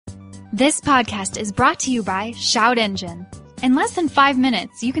This podcast is brought to you by Shout Engine. In less than 5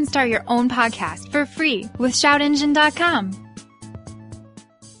 minutes, you can start your own podcast for free with shoutengine.com.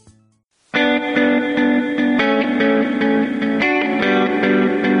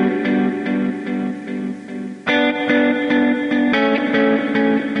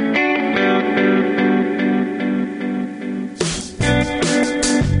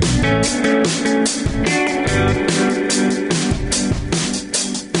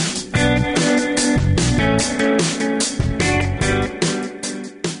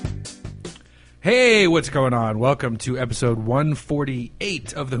 Hey, what's going on? Welcome to episode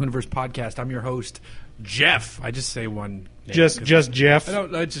 148 of the Hooniverse podcast. I'm your host, Jeff. I just say one name. Just Jeff.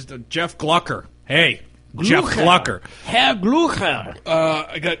 I just Jeff Glucker. Hey, Jeff Glucker. Herr Glucker.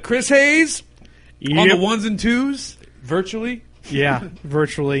 I got Chris Hayes on Yep. the ones and twos, virtually. Yeah,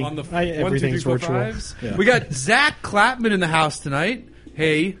 virtually. On the everything's 1, 2, 3, 4, virtual. 5s. Yeah. We got Zach Clapman in the house tonight.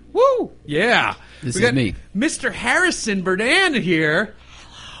 Hey, woo, yeah. This We is got me. Mr. Harrison Berdan here.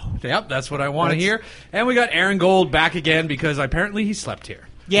 Yep, that's what I want to hear. And we got Aaron Gold back again because apparently he slept here.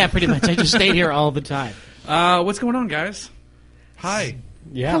 Yeah, pretty much. I just stayed here all the time. What's going on, guys? Hi.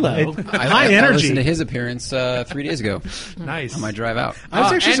 Yeah. Hello. High I energy. listened to his appearance 3 days ago Nice. on my drive out. I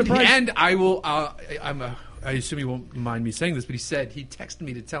was actually and, surprised. And I will. I assume you won't mind me saying this, but he texted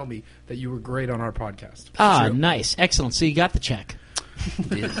me to tell me that you were great on our podcast. Ah, True. nice. Excellent. So you got the check.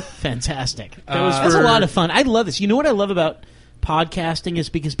 Yeah. Fantastic. was That's for- a lot of fun. I love this. You know what I love about podcasting is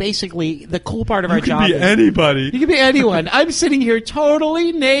because basically the cool part of our job is... anybody. You can be anyone. I'm sitting here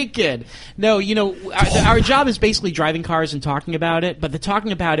totally naked. No, you know, our job is basically driving cars and talking about it, but the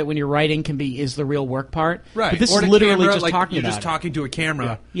talking about it when you're writing is the real work part. Right. But this Or is the literally camera, just like, talking you're about just it. talking to a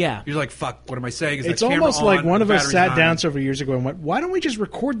camera. Yeah. You're like, fuck, what am I saying? Is It's that camera almost like on? one of us Battery's sat on? down several years ago and went, why don't we just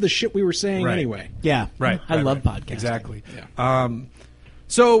record the shit we were saying Right. anyway? Yeah. Right. I right, love right. podcasting. Exactly. Yeah.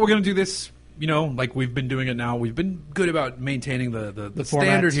 So we're going to do this, you know, like we've been doing it now. We've been good about maintaining the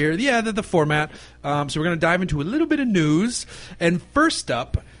standard formats. here. Yeah, the format. So we're going to dive into a little bit of news. And first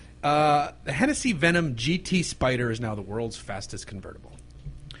up, the Hennessy Venom GT Spider is now the world's fastest convertible.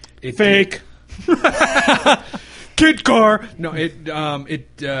 It Fake. Kid car. No, it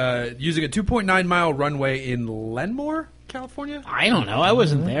using a 2.9 mile runway in Lenmore, California. I don't know. I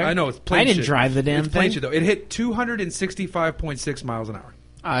wasn't there. I know it's plane I didn't shit. drive the damn it's plane thing. shit, though. It hit 265.6 miles an hour.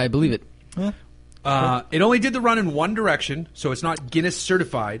 I believe it. It only did the run in one direction, so it's not Guinness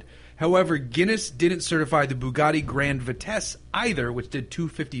certified. However, Guinness didn't certify the Bugatti Grand Vitesse either, which did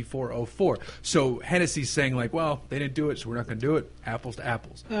 254.04. So Hennessy's saying like, well, they didn't do it, so we're not going to do it. Apples to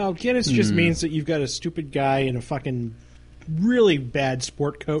apples. Oh, Guinness just means that you've got a stupid guy in a fucking really bad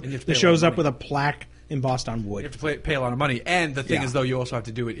sport coat And you have to pay that a lot shows of up money. with a plaque embossed on You wood. have to pay a lot of money, and the thing Yeah. is, though, you also have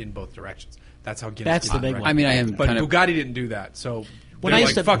to do it in both directions. That's how Guinness. That's did the it, big right? one. I mean, I am But kind of. Bugatti didn't do that, so When they're I like,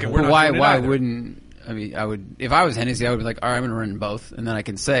 used to- fuck it, we're But not why? doing it Why either. wouldn't? I mean, I would. If I was Hennessy, I would be like, all right, I'm going to run in both, and then I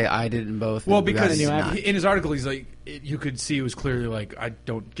can say I did in both. Well, and because Bugatti did not. in his article, he's like, you could see it was clearly like, I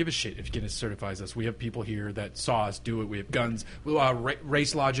don't give a shit if Guinness certifies us. We have people here that saw us do it. We have guns,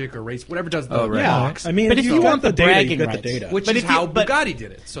 Race Logic or Race, whatever does the Oh, right. Yeah, box. I mean, But if if you you got want the the data, bragging you've got the rights, data. which But is if you- how but- Bugatti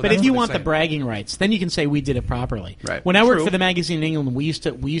did it. So But that's if you what want they're the saying. bragging rights, then you can say we did it properly. Right. When I worked True. for the magazine in England, we used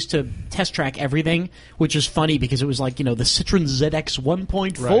to test track everything, which is funny because it was like, you know, the Citroen ZX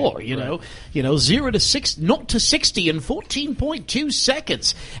 1.4, Right, you know 0 to 60 in 14.2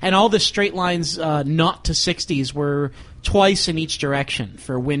 seconds, and all the straight lines not to 60s were twice in each direction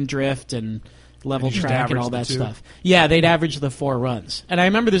for wind drift and level And you just track and all average that the two? stuff. Yeah, they'd average the 4 runs. And I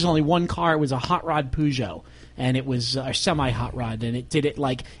remember there's only one car. It was a hot rod Peugeot, and it was a semi-hot rod, and it did it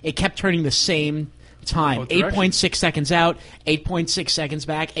like it kept turning the same time. Both directions. 8.6 seconds out, 8.6 seconds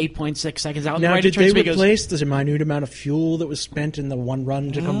back, 8.6 seconds out. And Now, the writer did turns they to me and goes, replace the minute amount of fuel that was spent in the one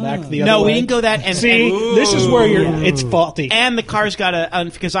run to come back the other No, way? we didn't go that. And, See, and, this is where it's faulty. and the car's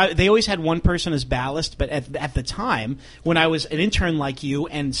got because they always had one person as ballast, but at the time when I was an intern like you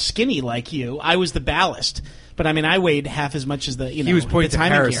and skinny like you, I was the ballast. But I mean, I weighed half as much as the He was pointing the to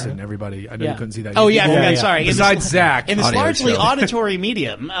timing Harrison, gear. everybody. I know you couldn't see that. Oh yeah, I Yeah, forgot. yeah. Sorry. Besides Zach. in this Audio largely show. auditory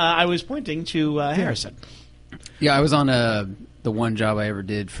medium, I was pointing to Harrison. Yeah, I was on the one job I ever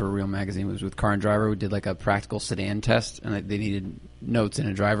did for Real Magazine was with Car and Driver. We did like a practical sedan test, and they needed notes in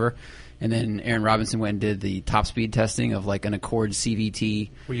a driver. And then Aaron Robinson went and did the top speed testing of like an Accord CVT.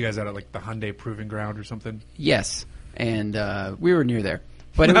 Were you guys out at like the Hyundai Proving Ground or something? Yes, and we were near there.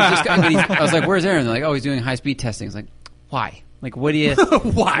 But it was just I was like, "Where's Aaron?" They're like, "Oh, he's doing high speed testing." It's like, why? Like, what do you?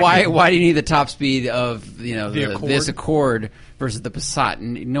 Why? Why do you need the top speed of this Accord? Accord versus the Passat?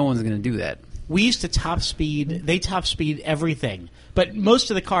 And no one's going to do that. We used to top speed. They top speed everything, but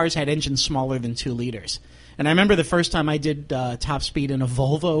most of the cars had engines smaller than 2 liters. And I remember the first time I did top speed in a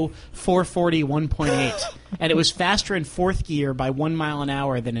Volvo 440 1.8, and it was faster in fourth gear by 1 mile an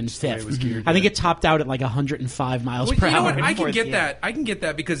hour than in fifth. I think it topped out at like 105 miles per you know hour. what? in I can fourth get gear. that. I can get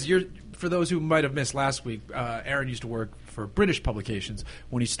that because for those who might have missed last week, Aaron used to work for British publications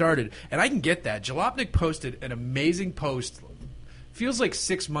when he started, and I can get that. Jalopnik posted an amazing post, feels like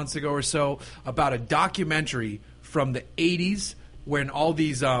 6 months ago or so, about a documentary from the 80s when all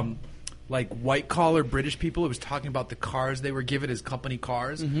these like white-collar British people, it was talking about the cars they were given as company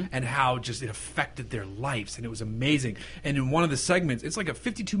cars and how just it affected their lives, and it was amazing. And in one of the segments, it's like a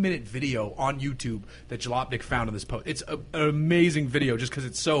 52-minute video on YouTube that Jalopnik found in this post. It's an amazing video just because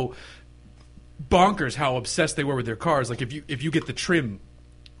it's so bonkers how obsessed they were with their cars. Like if you get the trim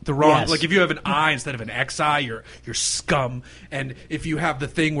the wrong, Yes. like if you have an I instead of an XI, you're scum. And if you have the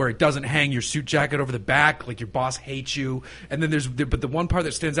thing where it doesn't hang your suit jacket over the back, like your boss hates you. And then but the one part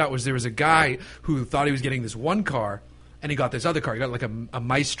that stands out was there was a guy who thought he was getting this one car, and he got this other car. He got like a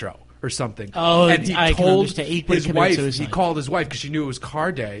Maestro or something. Oh, and he I can told understand. He would his commit wife. suicide. He called his wife because she knew it was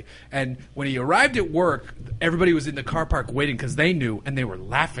car day. And when he arrived at work, everybody was in the car park waiting because they knew, and they were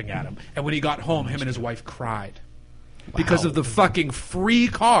laughing at him. And when he got home, him and his wife cried because of the fucking free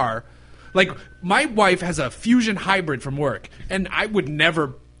car. Like, my wife has a Fusion Hybrid from work, and I would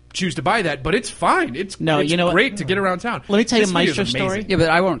never choose to buy that, but it's fine. It's you know what? great to get around town. Let me tell you This a video's Maestro amazing. story. Yeah, but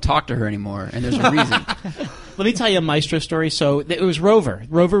I won't talk to her anymore, and there's a reason. Let me tell you a Maestro story. So it was Rover.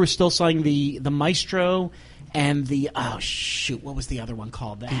 Rover was still selling the Maestro and the what was the other one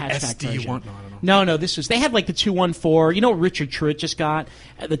called? The hatchback SD version. one? No, I don't know. No, this was they had like the 214. You know what Richard Truitt just got?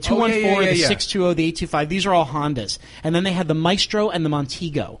 The 214, the 620, the 825. These are all Hondas. And then they had the Maestro and the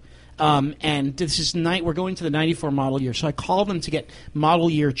Montego. And this is we're going to the 94 model year. So I called him to get model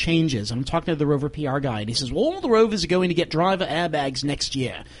year changes. I'm talking to the Rover PR guy, and he says, well, all the Rovers are going to get driver airbags next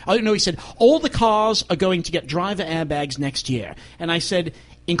year. Oh, no, he said, all the cars are going to get driver airbags next year. And I said,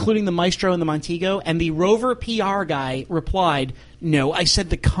 including the Maestro and the Montego? And the Rover PR guy replied, no, I said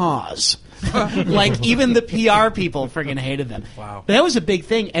the cars. Like, even the PR people friggin' hated them. Wow. But that was a big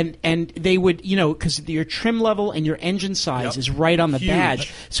thing. And they would, because your trim level and your engine size is right on the Huge.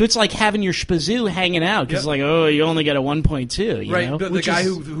 badge. So it's like having your Spazoo hanging out because, Yep. like, oh, you only get a 1.2, you Right, know? the Which guy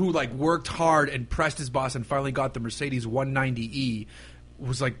is- who like worked hard and pressed his boss and finally got the Mercedes 190E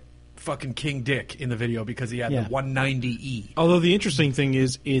was like fucking King Dick in the video because he had Yeah. the 190E. Although the interesting thing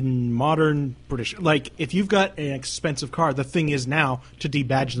is, in modern British, like if you've got an expensive car, the thing is now to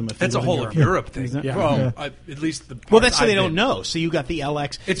debadge them. If That's they a live in whole Europe thing. Yeah. Well, Yeah. at least the Well, parts that's so they I've don't been. know. So you got the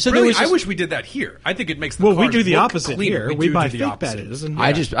LX. It's so there brilliant. was I wish we did that here. I think it makes the Well, we cars do the look opposite cleaner. here. We do buy the fake opposite. badges. And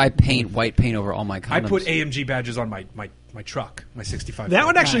I paint white paint over all my condoms. I put AMG badges on my truck, my 65. that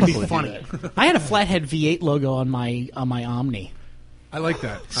would actually be Right. funny. I had a flathead V8 logo on my Omni. I like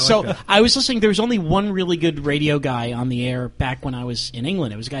that. So I was listening. There was only one really good radio guy on the air back when I was in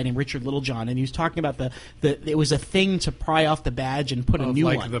England. It was a guy named Richard Littlejohn, and he was talking about the it was a thing to pry off the badge and put a new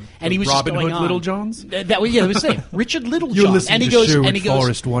like one. the And he was Robin just going Hood on. Littlejohns? That was it was his name, Richard Littlejohn. You're listening and he to goes, Sherwood and he goes,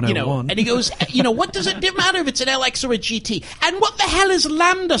 Forest 101. and he goes, what does it matter if it's an LX or a GT? And what the hell is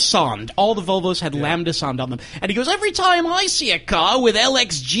Lambda Sound? All the Volvos had Lambda Sound on them, and he goes, every time I see a car with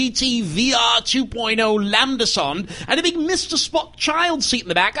LX GT VR 2.0 Lambda Sound and a big Mr. Spot child seat in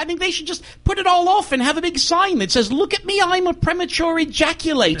the back, I think they should just put it all off and have a big sign that says, look at me, I'm a premature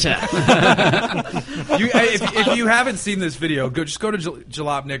ejaculator. If you haven't seen this video, just go to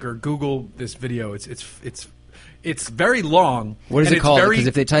Jalopnik or Google this video. It's very long. What is and it it's called? very- Because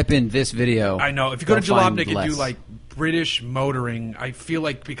if they type in this video, I know. If you go to they'll find Jalopnik and do less. like British motoring, I feel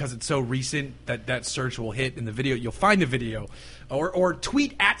like because it's so recent that search will hit in the video. You'll find the video, or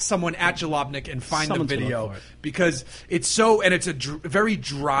tweet at someone at Jalopnik and find Someone's the gonna video look for it. because it's so, and it's a very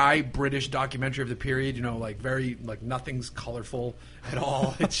dry British documentary of the period. Like very like nothing's colorful at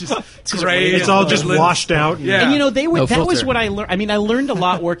all. It's just gray. It's all just washed out. And Yeah. And they would. No that was filter. what I learned. I mean, I learned a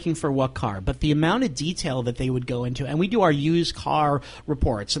lot working for What Car, but the amount of detail that they would go into, and we do our used car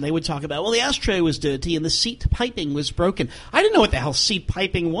reports, and they would talk about, well, the ashtray was dirty and the seat piping was broken. I didn't know what the hell seat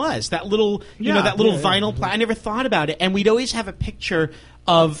piping was. That little, vinyl. I never thought about it, and we'd always have a picture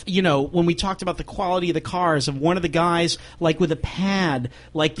of, when we talked about the quality of the cars, of one of the guys, like, with a pad,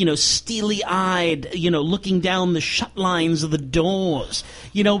 like, steely-eyed, looking down the shut lines of the doors,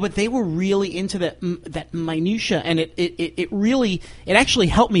 but they were really into that minutia, and it really, it actually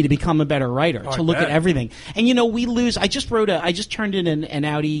helped me to become a better writer, to look at everything. And, we lose, I just turned in an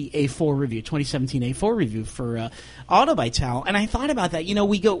Audi A4 review, 2017 A4 review for Auto Vital, and I thought about that,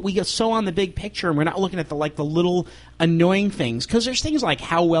 we go so on the big picture, and we're not looking at the little annoying things, because there's things like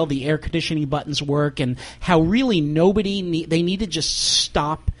how well the air conditioning buttons work and how really they need to just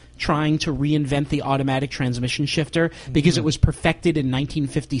stop trying to reinvent the automatic transmission shifter because it was perfected in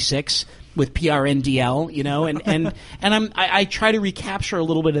 1956 with PRNDL, you know, and I try to recapture a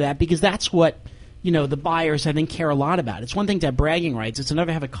little bit of that because that's what, you know, the buyers I think care a lot about. It's one thing to have bragging rights; it's another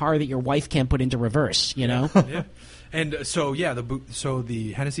to have a car that your wife can't put into reverse, you know. Yeah. And so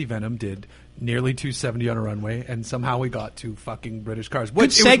the Hennessy Venom did nearly 270 on a runway, and somehow we got to fucking British cars. Good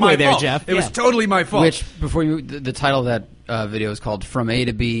segue there, Jeff. It was totally my fault. Which, before you, the title of that video is called "From A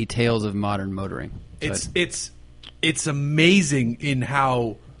to B: Tales of Modern Motoring." So It's amazing in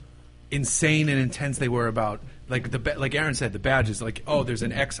how insane and intense they were about. Like Aaron said, the badges. Like, oh, there's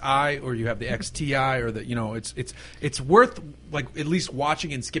an XI, or you have the XTI, or the, you know, it's worth like at least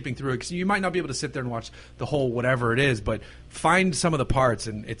watching and skipping through it, because you might not be able to sit there and watch the whole whatever it is, but find some of the parts,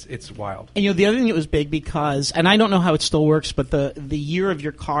 and it's wild. And you know, the other thing that was big because, and I don't know how it still works, but the year of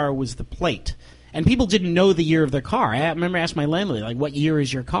your car was the plate. And people didn't know the year of their car. I remember asking my landlady, like, what year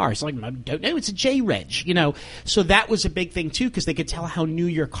is your car? It's like, I don't know, it's a J-Reg, you know. So that was a big thing, too, because they could tell how new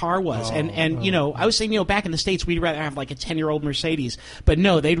your car was. And you know, I was saying, you know, back in the States, we'd rather have, like, a 10-year-old Mercedes. But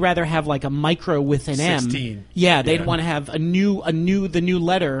no, they'd rather have, like, a Micro with an 16. M. Yeah, they'd want to have the new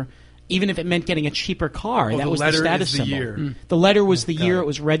letter, even if it meant getting a cheaper car. That was the status symbol. Year. The letter was the year it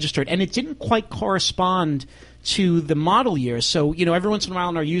was registered. And it didn't quite correspond to the model year. So, you know, every once in a while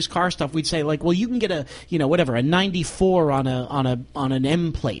in our used car stuff, we'd say, like, well, you can get a, you know, whatever, a 94 on an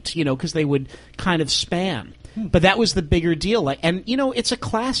M plate, you know, because they would kind of span. But that was the bigger deal. Like, and, you know, it's a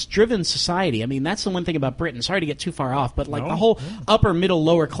class-driven society. I mean, that's the one thing about Britain. Sorry to get too far off, but, like, the whole upper, middle,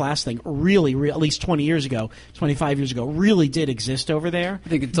 lower class thing really, at least 20 years ago, 25 years ago, really did exist over there. I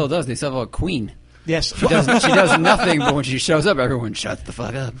think it still does. They still have a queen. Yes, she does nothing, but when she shows up, everyone shuts the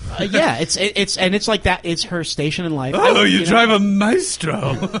fuck up. Yeah, it's like that. It's her station in life. Oh, you drive a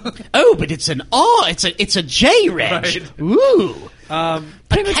Maestro. Oh, but it's it's a J-Reg. Right. Ooh, a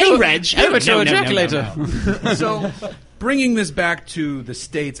K-Reg. Premature ejaculator. No. So, bringing this back to the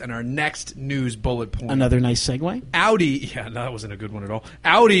States and our next news bullet point. Another nice segue. Audi. Yeah, no, that wasn't a good one at all.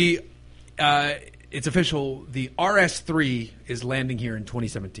 Audi. It's official. The RS3 is landing here in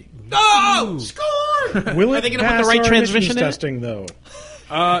 2017. Oh, score! Will Are it they gonna pass put the right our transmission emissions in it? testing, though?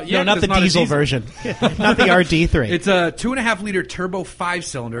 Yeah, No, not the it's a diesel version. Not the RD3. It's a 2.5-liter turbo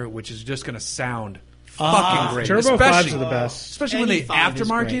 5-cylinder, which is just going to sound fucking great. Turbo especially, 5s are the best. especially when Any they 5 is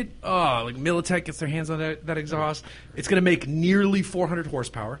aftermarket. great. Oh, like Militech gets their hands on that exhaust. It's going to make nearly 400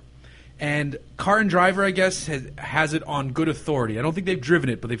 horsepower. And Car and Driver, I guess, has it on good authority. I don't think they've driven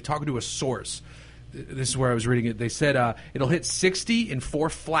it, but they've talked to a source. This is where I was reading it. They said it'll hit 60 in 4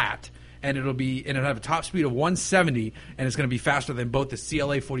 flat, and it'll have a top speed of 170, and it's going to be faster than both the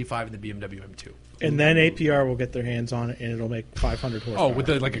CLA 45 and the BMW M2. And then APR will get their hands on it, and it'll make 500 horsepower. Oh, with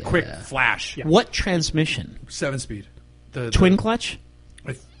a quick flash. Yeah. What transmission? 7-speed. The Twin clutch?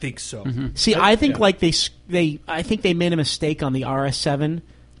 I think so. See, I think I think they made a mistake on the RS7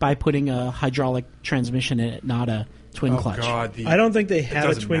 by putting a hydraulic transmission in it, not a twin clutch. God, I don't think they had a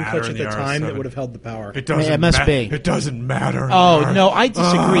doesn't twin matter clutch in at the the time RS7. that would have held the power. It doesn't. It must be. It doesn't matter. Oh no, I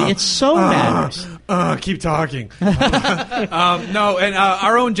disagree. It so matters. Keep talking. No, and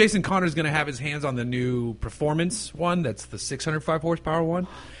our own Jason Connor is going to have his hands on the new performance one. That's the 605 horsepower one.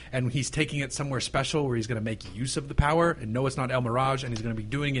 And he's taking it somewhere special where he's going to make use of the power. And no, it's not El Mirage, and he's going to be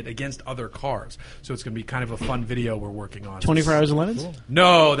doing it against other cars. So it's going to be kind of a fun video we're working on. 24 hours of lemons?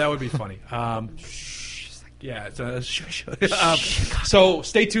 No, that would be funny. Yeah, it's so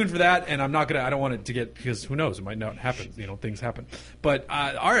stay tuned for that. And I don't want it to get, because who knows, it might not happen. You know, things happen. But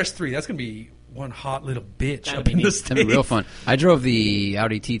RS3, that's going to be one hot little bitch That'll up be in the neat. States. That'd be real fun. I drove the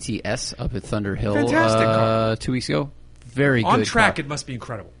Audi TTS up at Thunder Hill Fantastic car. 2 weeks ago. Very On good track, car. it must be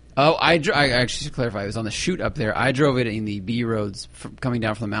incredible. Oh, I actually should clarify. It was on the chute up there. I drove it in the B roads coming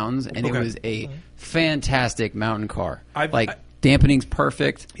down from the mountains, and it was a fantastic mountain car. Dampening's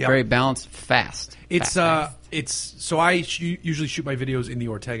perfect, Yep. very balanced, fast. It's fast. so I usually shoot my videos in the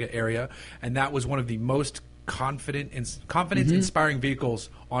Ortega area, and that was one of the most confidence-inspiring vehicles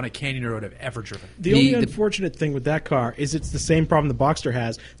on a canyon road I've ever driven. The only unfortunate thing with that car is it's the same problem the Boxster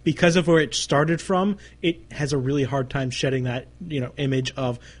has. Because of where it started from, it has a really hard time shedding that, image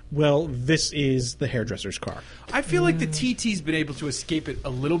of, well, this is the hairdresser's car. I feel like the TT's been able to escape it a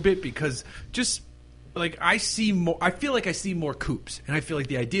little bit because just like I feel like I see more coupes, and I feel like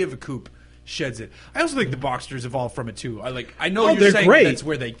the idea of a coupe sheds it. I also think the Boxsters evolved from it too. I know you're they're saying great. that's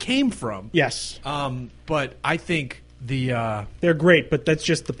where they came from. Yes. But I think They're great, but that's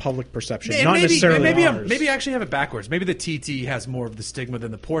just the public perception, And not maybe, necessarily maybe, ours. maybe I actually have it backwards. Maybe the TT has more of the stigma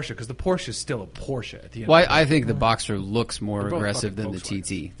than the Porsche because the Porsche is still a Porsche at the end. Well, of the I think the Boxster looks more They're both aggressive fucking than the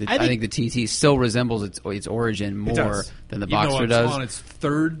TT. Volkswagen. I think the TT still resembles its origin It more does. than the Even though Boxster it's does. on its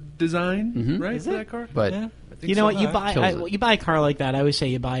third design, right? Is For it? that car, But I think You know so. what? You Kills it. buy a car like that. I always say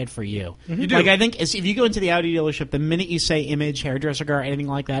you buy it for you. You do. Like I think if you go into the Audi dealership, the minute you say image, hairdresser car, anything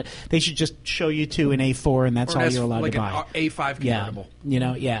like that, they should just show you to an A4, and that's Or all an you're allowed like to buy. an A5 convertible.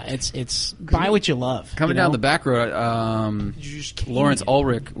 Yeah, it's buy what you love. coming you know? down the back road, You just can't Lawrence even-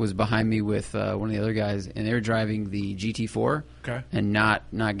 Ulrich was behind me with one of the other guys, and they were driving the GT4 Okay. and not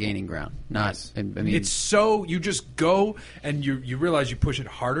gaining ground. I mean, It's so you just go and you realize you push it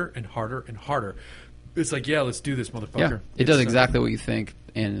harder and harder and harder. It's like, yeah, let's do this, motherfucker. yeah, it does It's, exactly what you think,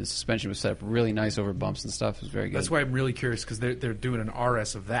 and the suspension was set up really nice over bumps and stuff. It was very good. That's why I'm really curious because they're doing an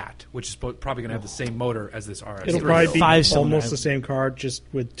RS of that, which is probably going to have the same motor as this RS. It'll probably be Five-cylinder. almost the same car, just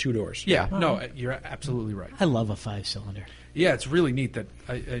with 2 doors. Yeah, no, you're absolutely right. I love a 5-cylinder. Yeah, it's really neat that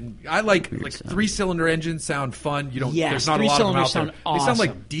I like 3-cylinder engines sound fun. You don't. Yes, there's not a lot of them out 3-cylinders there. sound They sound awesome.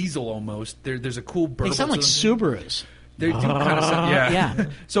 like diesel almost. There's a cool burble. They sound like to them. Subarus. They do kind of sound. Yeah. Yeah.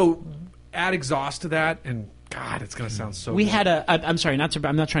 So add exhaust to that, and God, it's going to sound so. We good. had I'm sorry,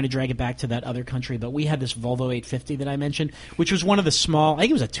 I'm not trying to drag it back to that other country, but we had this Volvo 850 that I mentioned, which was one of the small. I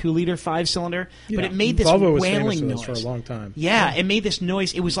think it was a 2-liter 5-cylinder, but Yeah. it made this Volvo was wailing famous for noise this for a long time. Yeah, it made this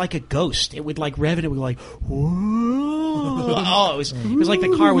noise. It was like a ghost. It would like rev and it would like, whoa. Oh, it was like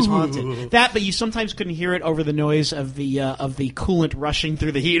the car was haunted. That, but you sometimes couldn't hear it over the noise of the coolant rushing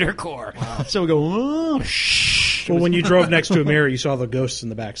through the heater core. So we go, oh, shh. Well, when you drove next to a mirror, you saw the ghosts in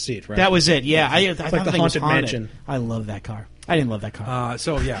the back seat, right? That was it. Yeah, I thought like the thing was Haunted haunted. Mansion. I love that car. I didn't love that car.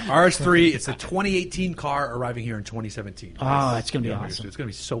 So yeah, RS3. It's a 2018 car arriving here in 2017. Oh, that's gonna be Yeah, awesome. It's gonna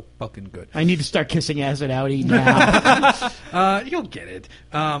be so fucking good. I need to start kissing ass at Audi now. You'll get it.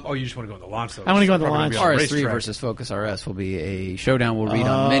 You just want to go on the launch though. I wanna go on the Probably launch. gonna be on a RS3 racetrack. versus Focus RS will be a showdown we'll read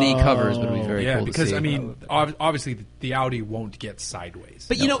on many covers, but it'll be very Yeah, cool to because see. I mean, obviously the Audi won't get sideways.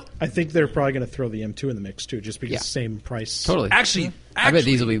 But you know, I think they're probably going to throw the M2 in the mix, too, just because Yeah. same price. totally. Actually, I bet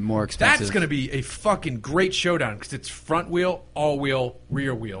these will be more expensive. That's going to be a fucking great showdown because it's front wheel, all wheel,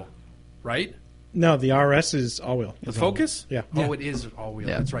 rear wheel, right? No, the RS is all-wheel. The Focus? Yeah. Oh, it is all wheel.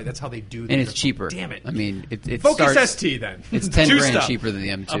 Yeah. That's right. That's how they do. and it's cheaper. Damn it! I mean, it Focus starts, ST then. It's 10 Two grand stuff. cheaper than the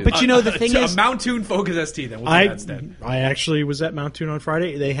M2. but you know the thing a is, Mountune Focus ST. Then we'll do that instead. I actually was at Mount Tune on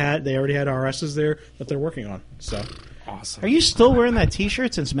Friday. They already had RSs there that they're working on. So Awesome. are you still wearing that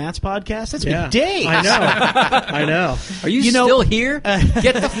T-shirt since Matt's podcast? That's yeah, been days. I know. I know. Are you, you know- still here?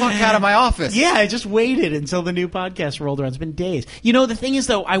 Get the fuck out of my office. Yeah, I just waited until the new podcast rolled around. It's been days. You know, the thing is,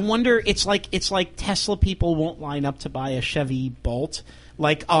 though, I wonder. It's like Tesla people won't line up to buy a Chevy Bolt.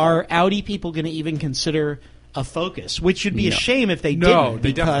 Like, are Audi people going to even consider a Focus? Which would be a No. shame if they No, didn't.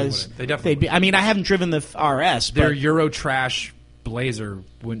 they definitely because wouldn't. They definitely they'd be. I mean, I haven't driven the RS, Their but Euro trash Blazer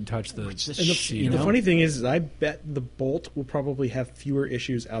wouldn't touch the. And the know? funny thing is, I bet the Bolt will probably have fewer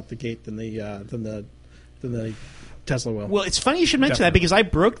issues out the gate than the Tesla will. Well, it's funny you should mention that because I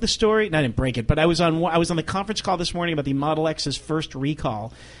broke the story. No, I didn't break it, but I was on the conference call this morning about the Model X's first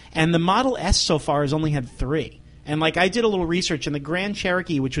recall, and the Model S so far has only had 3. And like I did a little research, and the Grand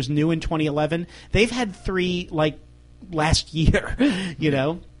Cherokee, which was new in 2011, they've had 3 like last year. You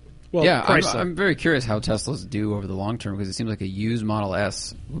know, Well, Yeah, Chrysler. I'm very curious how Teslas do over the long term because it seems like a used Model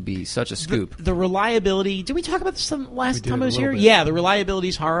S would be such a scoop. the reliability. Did we talk about this last did time I a was little here? bit. Yeah, the reliability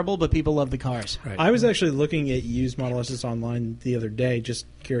is horrible, but people love the cars. Right. I was actually looking at used Model S's online the other day, just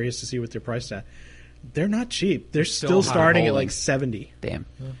curious to see what they're priced at. They're not cheap. They're still high starting at rolling. like 70. Damn.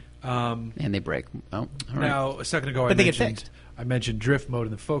 And they break. Oh, all right. Now, a second ago, But they get fixed. I mentioned drift mode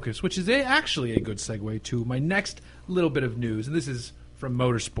in the Focus, which is actually a good segue to my next little bit of news, and this is from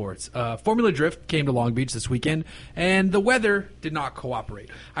motorsports. Formula Drift came to Long Beach this weekend, and the weather did not cooperate.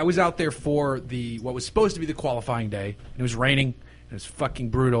 I was out there for what was supposed to be the qualifying day. It was raining. It was fucking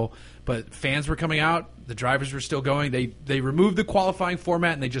brutal. But fans were coming out. The drivers were still going. They removed the qualifying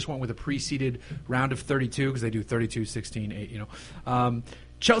format, and they just went with a pre-seeded round of 32 because they do 32, 16, 8, you know.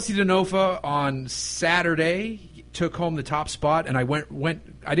 Chelsea Denofa on Saturday took home the top spot, and I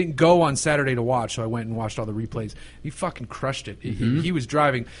I didn't go on Saturday to watch, so I went and watched all the replays. He fucking crushed it. He was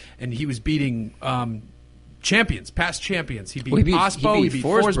driving, and he was beating past champions. He beat Ospo, he beat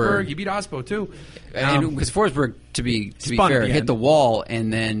Forsberg, he beat Ospo too. And because Forsberg, to be spun fair, at the hit end. the wall,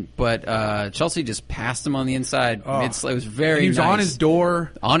 and then Chelsea just passed him on the inside. Oh. It was very. And he was nice. on his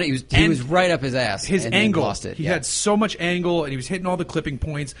door. On it, he And was right up his ass. His and then angle, lost it. he Yeah. had so much angle, and he was hitting all the clipping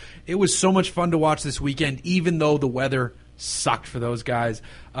points. It was so much fun to watch this weekend, even though the weather sucked for those guys.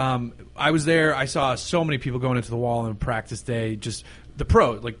 I was there. I saw so many people going into the wall on practice day. Just the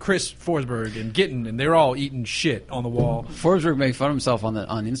pros, like Chris Forsberg and Gittin, and they're all eating shit on the wall. Forsberg made fun of himself on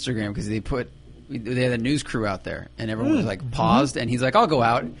Instagram because they had a news crew out there, and everyone was like paused, and he's like, "I'll go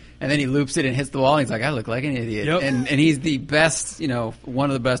out," and then he loops it and hits the wall, and he's like, "I look like an idiot," Yep. and he's the best, one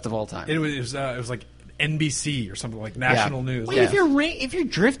of the best of all time. It was like NBC or something like national news. Wait, if you're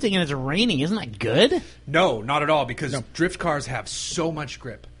drifting and it's raining, isn't that good? No, not at all, because drift cars have so much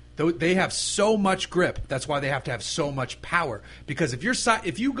grip. They have so much grip. That's why they have to have so much power. Because if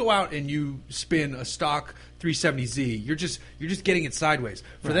you go out and you spin a stock 370Z, you're just getting it sideways.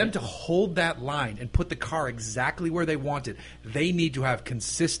 For them to hold that line and put the car exactly where they want it, they need to have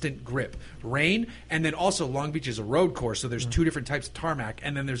consistent grip. Rain, and then also Long Beach is a road course, so there's two different types of tarmac,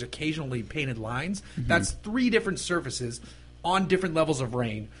 and then there's occasionally painted lines. That's 3 different surfaces on different levels of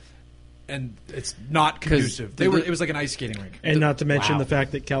rain. And it's not conducive. It was like an ice skating rink. And not to mention the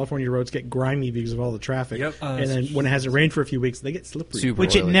fact that California roads get grimy because of all the traffic. Yep. And then when it hasn't rained for a few weeks, they get slippery. Super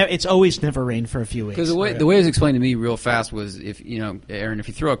Which oily. it's always never rained for a few weeks. Because the way it was explained to me real fast was, if Aaron, if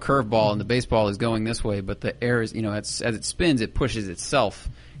you throw a curveball and the baseball is going this way, but the air is, as it spins, it pushes itself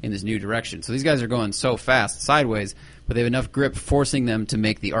in this new direction. So these guys are going so fast sideways, but they have enough grip forcing them to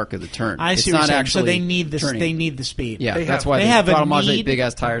make the arc of the turn. I see it's what not you're saying. actually So they need this. turning. They need the speed. Yeah, They that's have- why They they have a throttle modulate need big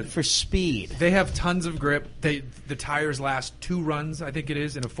ass tires. for speed. They have tons of grip. The tires last 2 runs, I think it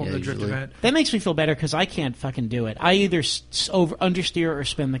is, in a Formula Drift usually. event. That makes me feel better because I can't fucking do it. I either understeer or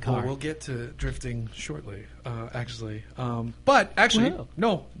spin the car. Well, we'll get to drifting shortly, actually. But actually, Wow.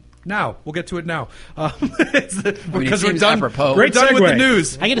 no. Now we'll get to it now it because we're seems done. apropos. We're Great done with the segue.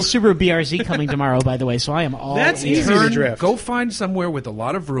 news. I get a Subaru BRZ coming tomorrow, by the way, so I am all That's in. easy to drift. Go find somewhere with a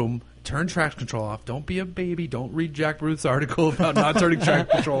lot of room. Turn traction control off. Don't be a baby. Don't read Jack Ruth's article about not turning traction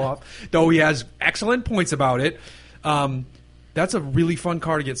control off. Though he has excellent points about it. That's a really fun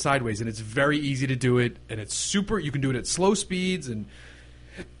car to get sideways, and it's very easy to do it. And it's super. You can do it at slow speeds, and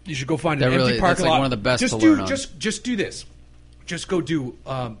you should go find an empty parking that's like lot. one of the best Just to do learn on. just do this. Just go do.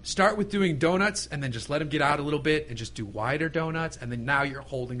 Start with doing donuts, and then just let them get out a little bit, and just do wider donuts, and then now you're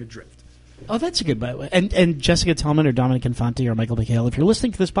holding a drift. Oh, that's a good way. And Jessica Tillman or Dominic Infante or Michael McHale, if you're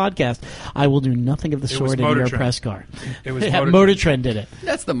listening to this podcast, I will do nothing of the was sort in Motor your Trend. press car. It was Yeah, Motor Motor Trend. Trend did it.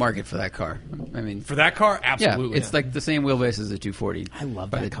 That's the market for that car. I mean, For that car, yeah, absolutely. it's like the same wheelbase as the 240. I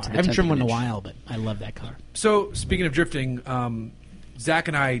love By that the- car. to I the haven't 10th driven one in a inch. while, but I love that car. So, speaking of drifting, Zach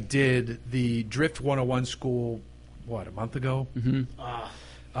and I did the Drift 101 school, a month ago? Mm-hmm.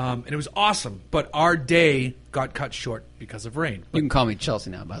 And it was awesome, but our day got cut short because of rain. You can call me Chelsea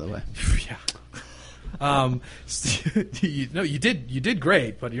now, by the way. Yeah. You did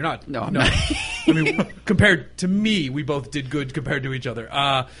great, but you're not. No, I'm not. I mean, compared to me, we both did good compared to each other.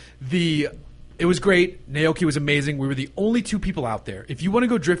 It was great. Naoki was amazing. We were the only 2 people out there. If you want to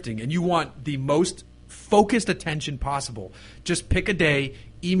go drifting and you want the most focused attention possible, just pick a day,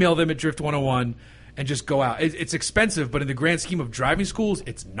 email them at Drift 101, and just go out. It's expensive, but in the grand scheme of driving schools,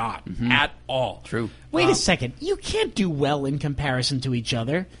 it's not at all. True. Wait a second. You can't do well in comparison to each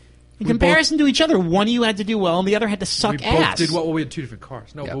other. In comparison to each other, one of you had to do well and the other had to suck We ass. both did well. We had 2 different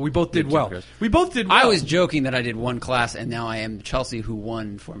cars. No, Yeah, but we both we had did 2 well. cars. We both did well. I was joking that I did one class, and now I am Chelsea, who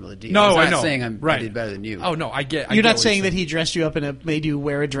won Formula D. No, I was I not know. saying I Right. did better than you. Oh, no, I get You're not what saying that saying. he dressed you up and made you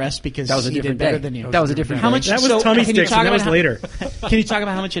wear a dress because that was a he different did better day. than you. That was a different How day. much? That was so, Tommy can you Sticks, talk and that about was how- later. Can you talk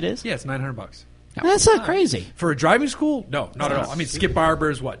about how much it is? Yeah, it's $900. That's not crazy. For a driving school? No, not at all. I mean, Skip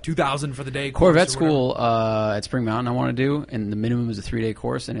Barber's what, $2,000 for the day? Corvette course or whatever? school at Spring Mountain I want to do, and the minimum is a 3-day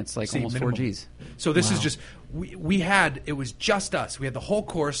course, and it's like See, almost minimum. 4 Gs. So this is just it was just us. We had the whole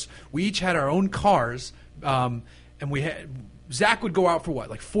course. We each had our own cars, and Zach would go out for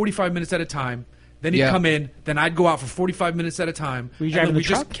like 45 minutes at a time. Then he'd Yeah. come in. Then I'd go out for 45 minutes at a time. Were you and driving then the we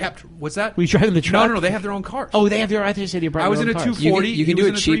truck? just kept. What's that? Were you driving the truck? No. They have their own cars. Oh, they have their. I think you said you brought I was your in own a cars. 240. You can He do was it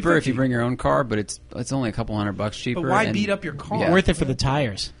in a cheaper if you 350. bring your own car, but it's only a couple $100 cheaper. But why and- beat up your car? Yeah. Worth it for the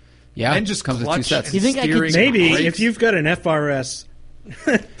tires. Yeah, And just comes with 2 clutch sets. and You think I could- steering Maybe brakes? if you've got an FRS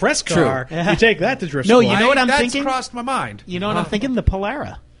press car, you take that to drift No, school. you know what I'm that's thinking? crossed my mind. You know what I'm thinking? The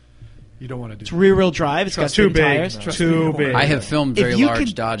Polara. You don't want to do It's rear-wheel drive. It's got Too big big. tires. Too big. I have filmed If very you large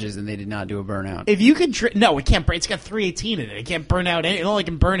could- Dodges, and they did not do a burnout. If you could, no, it can't. It's got 318 in it. It can't burn out. All it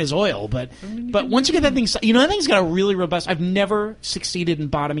can burn is oil. But once you get that thing, that thing's got a really robust. I've never succeeded in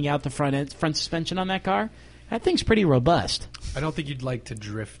bottoming out the front suspension on that car. That thing's pretty robust. I don't think you'd like to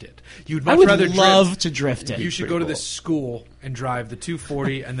drift it. You'd I much would rather love drift. to drift it. You should go to this school and drive the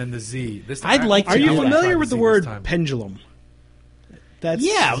 240 and then the Z. This I'd like to Are you do that. familiar with the word time. pendulum? That's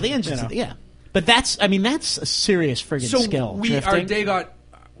Yeah, the engines. you know. Yeah, but that's a serious friggin' So skill. our drifting. day got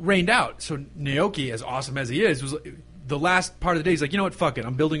rained out. So Naoki, as awesome as he is, was the last part of the day, he's like, you know what, fuck it.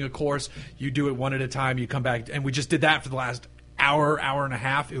 I'm building a course. You do it one at a time. You come back. And we just did that for the last hour and a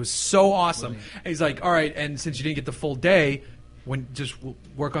half. It was so awesome. And he's like, all right, and since you didn't get the full day, when just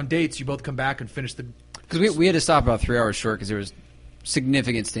work on dates, you both come back and finish the... Because we had to stop about 3 hours short because there was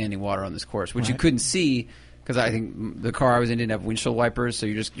significant standing water on this course, which you couldn't see because I think the car I was in didn't have windshield wipers, so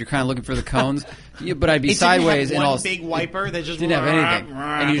you're kind of looking for the cones. But I'd be sideways and all big wiper that just didn't have anything,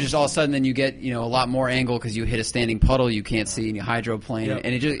 and you just all of a sudden then you get a lot more angle because you hit a standing puddle you can't see and you hydroplane, and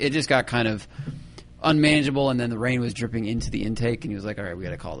it just got kind of unmanageable. And then the rain was dripping into the intake, and he was like, "All right, we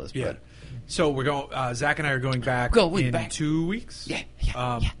got to call this." Yeah. But, So we're going. Zach and I are going back in 2 weeks. Yeah.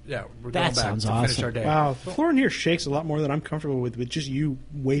 We're That going back sounds to finish awesome. our day. Wow, the floor in here shakes a lot more than I'm comfortable with just you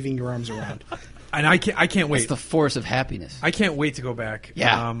waving your arms around. And I can't wait. it's the force of happiness. I can't wait to go back.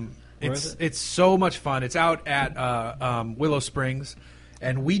 Yeah. It's so much fun. It's out at Willow Springs,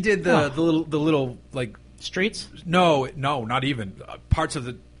 and we did the little like Streets? no, not even parts of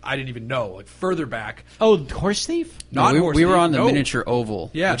the. I didn't even know, like further back. Oh, Horse Thief? Not we Horse were Thief, on the no. miniature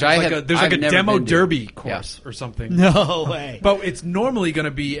oval. Yeah, which there's like a I've never demo been to. derby course or something. No way. But it's normally going to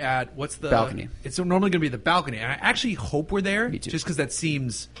be at what's the Balcony. It's normally going to be the balcony, and I actually hope we're there, Me too. just because that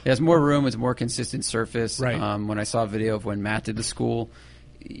seems. It has more room. It's more consistent surface. Right. When I saw a video of when Matt did the school,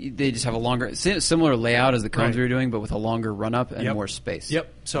 they just have a longer, similar layout as the cones Right. we were doing, but with a longer run up and Yep. more space.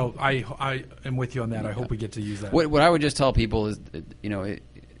 Yep. So I am with you on that. I hope we get to use that. What I would just tell people is,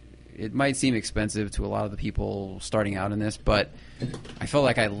 it might seem expensive to a lot of the people starting out in this, but I felt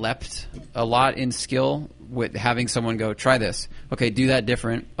like I leapt a lot in skill with having someone go, try this. Okay, do that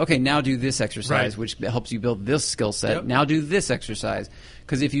different. Okay, now do this exercise, Right. which helps you build this skill set. Yep. Now do this exercise.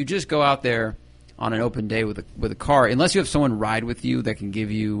 Because if you just go out there on an open day with a car, unless you have someone ride with you that can give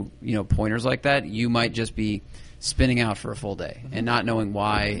you, pointers like that, you might just be spinning out for a full day and not knowing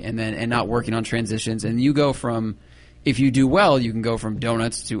why, and not working on transitions. And you go from, if you do well, you can go from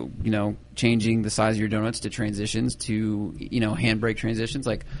donuts to, changing the size of your donuts to transitions to, handbrake transitions,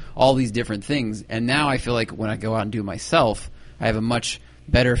 like all these different things. And now I feel like when I go out and do it myself, I have a much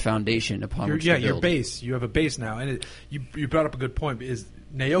better foundation upon which to build. Your base. You have a base now, and you brought up a good point. Is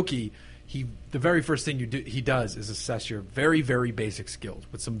Naoki? The very first thing he does is assess your very, very basic skills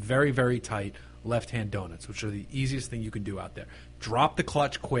with some very, very tight left-hand donuts, which are the easiest thing you can do out there. Drop the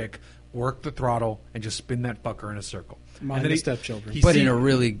clutch quick, work the throttle, and just spin that fucker in a circle. Mind the stepchildren. But in a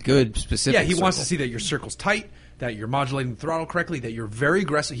really good, specific Yeah, he wants circle. to see that your circle's tight, that you're modulating the throttle correctly, that you're very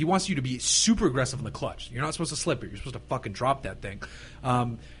aggressive. He wants you to be super aggressive in the clutch. You're not supposed to slip it. You're supposed to fucking drop that thing.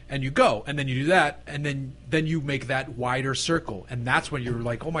 And you go, and then you do that, and then you make that wider circle. And that's when you're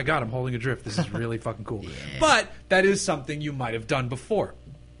like, oh my God, I'm holding a drift. This is really fucking cool. But that is something you might have done before.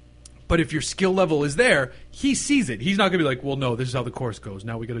 But if your skill level is there, he sees it. He's not going to be like, well, no, this is how the course goes.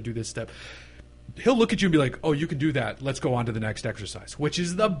 Now we got to do this step. He'll look at you and be like, oh, you can do that. Let's go on to the next exercise, which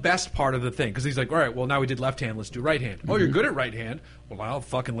is the best part of the thing. Because he's like, all right, well, now we did left hand. Let's do right hand. Oh, you're good at right hand. Well, now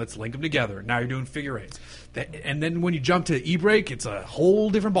fucking let's link them together. Now you're doing figure eights. And then when you jump to e-brake, it's a whole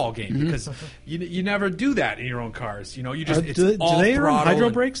different ball game because you never do that in your own cars. You just it's do all they run throttle hydro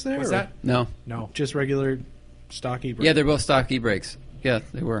and- brakes there, What's or- that? No. No. Just regular stocky brakes. Yeah, they're both stock e-brakes. Yeah,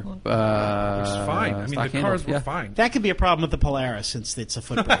 they were. Which is fine. I mean, the stock cars handles, were yeah. fine. That could be a problem with the Polaris since it's a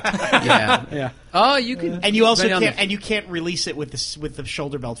foot brake. Yeah. Yeah. Oh, you can. And you also depending on can't, and you can't release it with the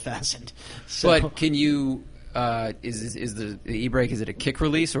shoulder belt fastened. So, But can you? Is the e-brake? Is it a kick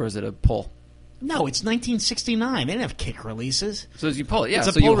release or is it a pull? no, it's 1969. They didn't have kick releases. So as you pull it, yeah. It's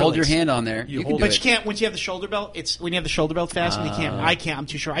a So you pull hold your release. hand on there. You You can hold do But it. you can't once you have the shoulder belt. It's when you have the shoulder belt fastened. You can't. I can't. I'm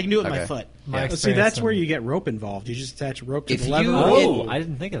too sure. I can do it with my Okay. foot. My See, experience that's in- where you get rope involved. You just attach a rope to If the you- lever. Oh, I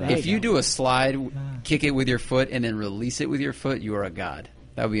didn't think of that. If you do a slide, kick it with your foot, and then release it with your foot, you are a god.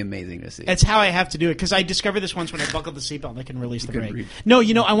 That would be amazing to see. That's how I have to do it because I discovered this once when I buckled the seatbelt and I can release the couldn't brake. read. No,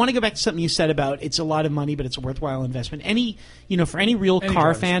 I want to go back to something you said about it's a lot of money, but it's a worthwhile investment. For any real Any car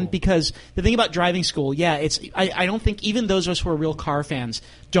driving fan, school. because the thing about driving school, I don't think even those of us who are real car fans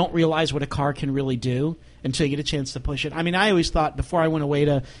don't realize what a car can really do until you get a chance to push it. I mean, I always thought before I went away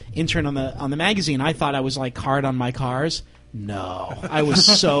to intern on the magazine, I thought I was like hard on my cars. No, I was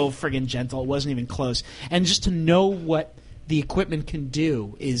so friggin' gentle. It wasn't even close. And just to know what the equipment can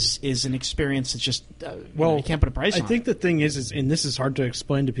do is an experience that's just you can't put a price on. I think the thing is, and this is hard to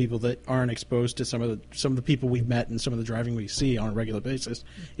explain to people that aren't exposed to some of the people we've met and some of the driving we see on a regular basis,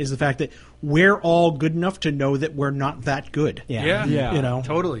 is the fact that we're all good enough to know that we're not that good. Yeah. Yeah. You know,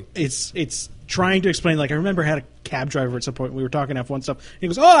 Totally. It's trying to explain. Like I remember I had a cab driver at some point. We were talking F1 stuff. He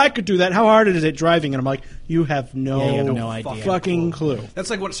goes, "Oh, I could do that. How hard is it driving?" And I'm like, "You have no idea. fucking clue." That's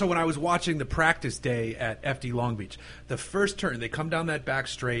like what. So when I was watching the practice day at FD Long Beach, the first turn they come down that back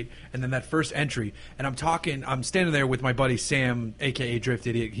straight, and then that first entry, and I'm standing there with my buddy Sam, aka Drift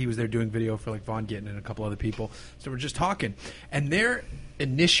Idiot. He was there doing video for like Von Gittin and a couple other people. So we're just talking, and they're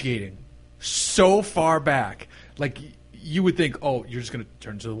initiating so far back, like. You would think, oh, you're just going to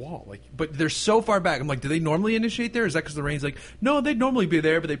turn to the wall, like, but they're so far back. I'm like, do they normally initiate there? Is that because the rain's like, no, they'd normally be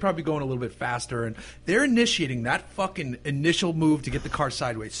there, but they'd probably be going a little bit faster. And they're initiating that fucking initial move to get the car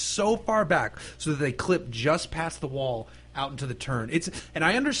sideways so far back so that they clip just past the wall out into the turn. And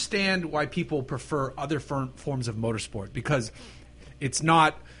I understand why people prefer other forms of motorsport because it's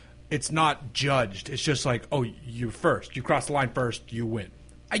not judged. It's just like, oh, you're first, you cross the line first, you win.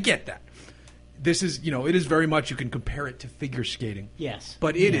 I get that. This is, it is very much, you can compare it to figure skating. Yes.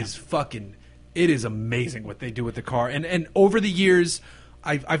 But it is amazing what they do with the car. And over the years,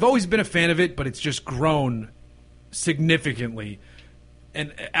 I've always been a fan of it, but it's just grown significantly.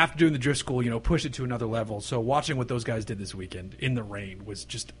 And after doing the drift school, pushed it to another level. So watching what those guys did this weekend in the rain was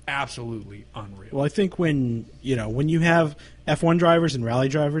just absolutely unreal. Well, I think when you have F1 drivers and rally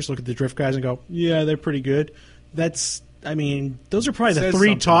drivers look at the drift guys and go, yeah, they're pretty good. Those are probably the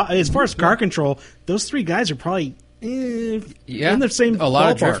three top. As far as car control, those three guys are probably in the same A lot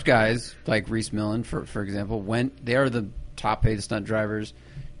ballpark. of drift guys, like Reese Millen, for example, they are the top paid stunt drivers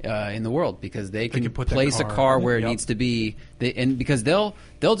in the world because they can put that place a car where it Yep. needs to be. And because they'll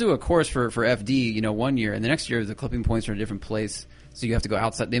do a course for FD, 1 year, and the next year the clipping points are in a different place, so you have to go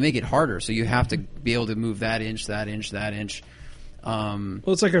outside. They make it harder, so you have to be able to move that inch. Well,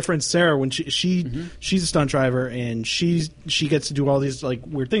 it's like our friend Sarah when she's a stunt driver and she gets to do all these like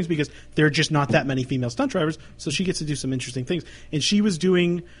weird things because there are just not that many female stunt drivers, so she gets to do some interesting things. And she was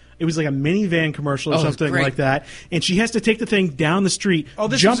doing it was like a minivan commercial or something great. like that, and she has to take the thing down the street,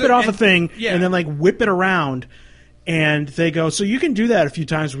 this jump was it off a thing, yeah. and then like whip it around. And they go, so you can do that a few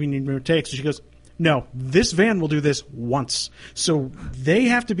times. We need more takes. So she goes, no, this van will do this once. So they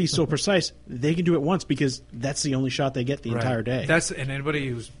have to be so precise. They can do it once because that's the only shot they get the entire day. And anybody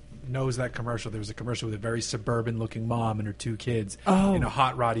who knows that commercial, there was a commercial with a very suburban-looking mom and her two kids in a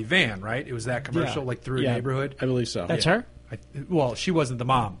hot roddy van, right? It was that commercial, like through a neighborhood. I believe so. That's her? Well, she wasn't the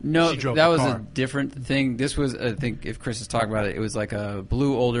mom. No, she drove that the was car. a different thing. This was, I think, if Chris is talking about it, it was like a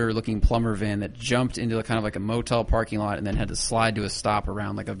blue, older-looking plumber van that jumped into a kind of like a motel parking lot and then had to slide to a stop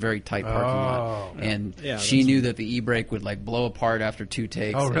around like a very tight parking lot. And she knew that the e-brake would like blow apart after 2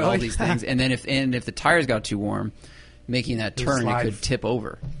 takes Oh, and really? all these things. And then if the tires got too warm, making that turn, it slide. could tip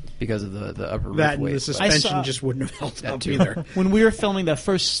over because of the upper That roof and weight. the But- suspension just wouldn't have held up either. When we were filming the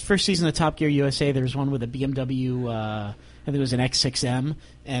first season of Top Gear USA, there was one with a BMW, I think it was an X6M,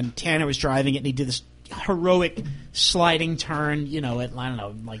 and Tanner was driving it, and he did this heroic sliding turn, at, I don't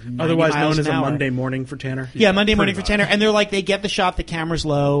know, like 90 Otherwise miles known as an a hour. Monday morning for Tanner. Yeah, Monday morning for much. Tanner, and they're like, they get the shot, the camera's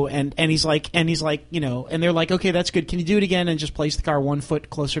low, and he's like, and they're like, okay, that's good. Can you do it again and just place the car 1 foot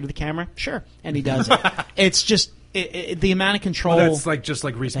closer to the camera? Sure, and he does it. It's just the amount of control. Well, that's just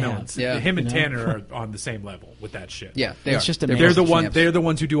like Reese Yeah. Millens. Yeah. Him and You know? Tanner are on the same level with that shit. yeah, they It's are. just They're amazing. They're the both one. champs. They're the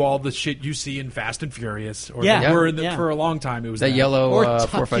ones who do all the shit you see in Fast and Furious, or Yeah. they were Yeah. for a long time. It was That yellow or Top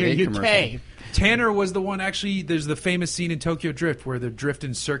 458 Gear commercial. UK. Tanner was the one. Actually, there's the famous scene in Tokyo Drift where they're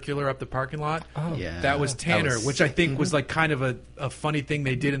drifting circular up the parking lot. Oh, Yeah. that was Tanner, That was- which I think was like kind of a funny thing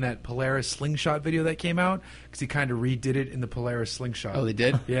they did in that Polaris slingshot video that came out because he kind of redid it in the Polaris slingshot. Oh, they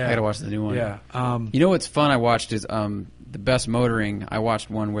did? Yeah, I gotta watch the new one. Yeah. You know what's fun I watched is the Best Motoring. I watched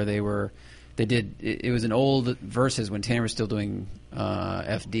one where they did it was an old Versus when Tanner was still doing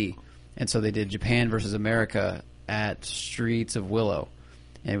FD, and so they did Japan versus America at Streets of Willow,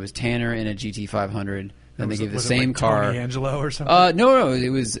 and it was Tanner in a GT 500. Then they gave the Was it same like car. Tony Angelo or something. No, it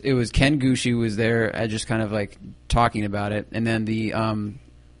was Ken Gucci was there, just kind of like talking about it, and then the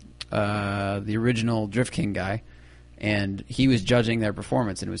original Drift King guy, and he was judging their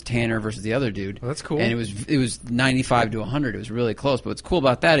performance, and it was Tanner versus the other dude. Well, that's cool. And it was 95 to 100. It was really close. But what's cool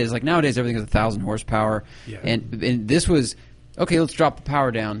about that is like nowadays everything is 1,000 horsepower, Yeah. and this was. Okay, let's drop the power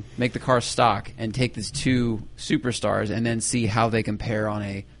down, make the car stock, and take these two superstars and then see how they compare on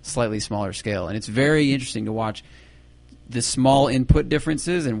a slightly smaller scale. And it's very interesting to watch the small input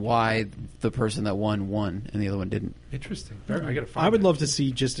differences and why the person that won and the other one didn't. Interesting. I gotta find I would it. love to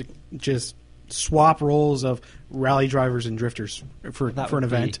see just swap roles of rally drivers and drifters for an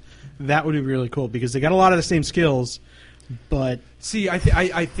event. That would be really cool because they got a lot of the same skills, but See, I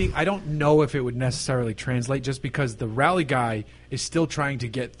think I don't know if it would necessarily translate just because the rally guy is still trying to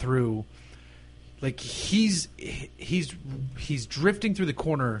get through. Like he's drifting through the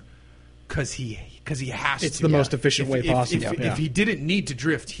corner because he has to. It's the most efficient way possible. If he didn't need to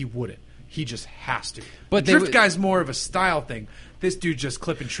drift, he wouldn't. He just has to. But the drift guy's more of a style thing. This dude just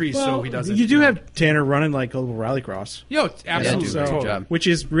clipping trees so he doesn't. You do have Tanner running like a little rallycross. Absolutely. So, which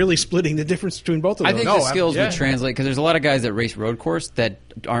is really splitting the difference between both of them. I think the skills would translate because there's a lot of guys that race road course that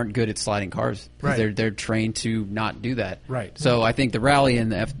aren't good at sliding cars. Right. They're trained to not do that. Right. So I think the rally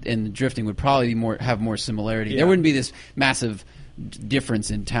and the drifting would probably have more similarity. Yeah. There wouldn't be this massive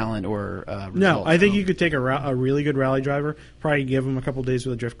difference in talent or results. No, I think you could take a really good rally driver, probably give him a couple days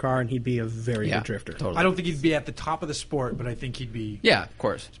with a drift car, and he'd be a very good drifter. Totally. I don't think he'd be at the top of the sport, but I think he'd be... Yeah, of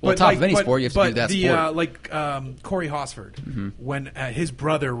course. Well, top of any sport, you have to do that sport. Like Corey Hosford, when his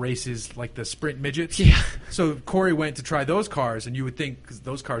brother races like the sprint midgets. Yeah. So Corey went to try those cars, and you would think, because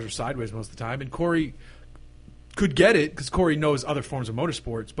those cars are sideways most of the time, and Corey could get it because Corey knows other forms of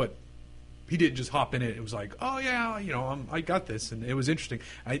motorsports, but he didn't just hop in it. It was like, oh yeah, I got this, and it was interesting.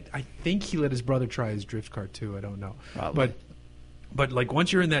 I think he let his brother try his drift car too. I don't know, probably. But like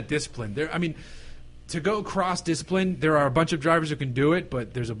once you're in that discipline, to go cross discipline, there are a bunch of drivers who can do it,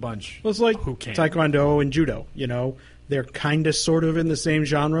 but there's a bunch. Well, it's like who can't. Taekwondo and Judo. They're kind of sort of in the same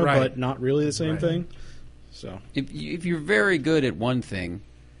genre, but not really the same thing. So if you're very good at one thing,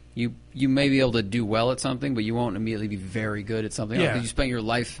 you may be able to do well at something, but you won't immediately be very good at something else. Because you spent your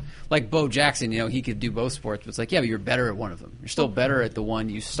life, like Bo Jackson, he could do both sports, but it's like, yeah, but you're better at one of them. You're still better at the one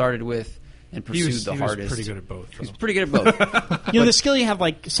you started with and pursued the hardest. He was pretty good at both. He was pretty good at both. The skill you have,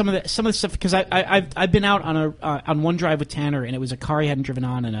 like some of the stuff, because I've been out on one drive with Tanner, and it was a car he hadn't driven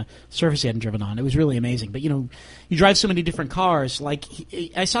on and a surface he hadn't driven on. It was really amazing. But you drive so many different cars. Like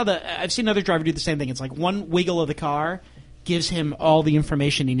I've seen another driver do the same thing. It's like one wiggle of the car gives him all the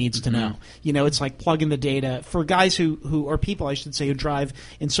information he needs to know. It's like plugging the data for guys who or people, I should say, who drive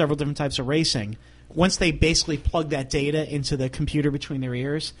in several different types of racing. Once they basically plug that data into the computer between their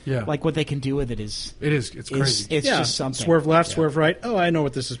ears, like what they can do with it is it's crazy. It's just something. Swerve left, swerve right. Oh, I know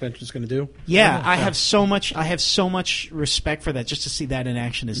what the suspension is going to do. Yeah, I have so much respect for that. Just to see that in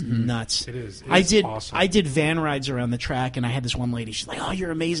action is nuts. It is. Awesome. I did van rides around the track, and I had this one lady. She's like, "Oh,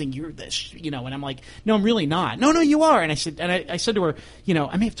 you're amazing. You're this," and I'm like, "No, I'm really not." "No, you are." And I said to her,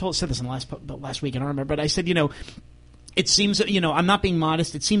 I may have said this in the last week. I don't remember, but I said, it seems, I'm not being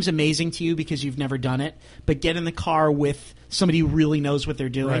modest. It seems amazing to you because you've never done it. But get in the car with somebody who really knows what they're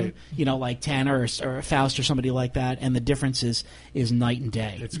doing, like Tanner or Faust or somebody like that, and the difference is night and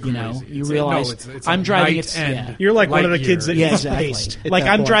day. It's crazy. You realize it's I'm driving it. You're like one of the kids that exactly. paced. Like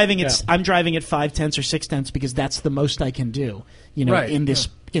I'm driving it. I'm driving at 5/10 or 6/10 because that's the most I can do. In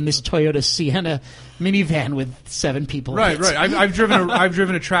this Toyota Sienna minivan with 7 people. Right. I've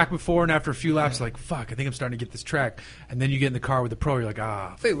driven a track before, and after a few laps, like, fuck, I think I'm starting to get this track. And then you get in the car with the pro, you're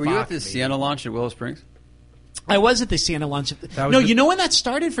like, Wait, were you at the Sienna launch at Willow Springs? I was at the Sienna launch. You know when that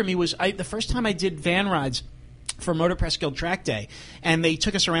started for me was the first time I did van rides for Motor Press Guild Track Day, and they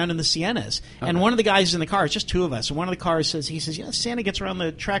took us around in the Siennas. Okay. And one of the guys in the car, it's just 2 of us, and one of the cars says, Sienna gets around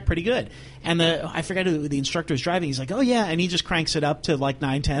the track pretty good. And I forget who the instructor was driving. He's like, oh yeah, and he just cranks it up to like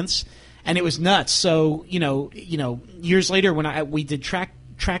 9/10, and it was nuts. So years later when we did track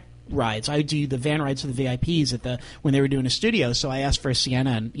rides, I do the van rides for the VIPs when they were doing a studio. So I asked for a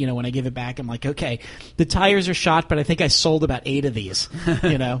Sienna, and when I give it back, I'm like, okay, the tires are shot, but I think I sold about 8 of these.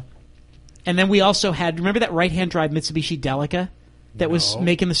 And then we also had, remember that right-hand drive Mitsubishi Delica that was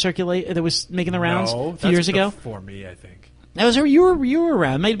making the rounds a few years ago? For me, I think. That was you were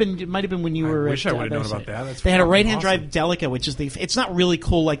around. Might have been when you were. I wish I would have known about that. They had a right-hand drive Delica, which is it's not really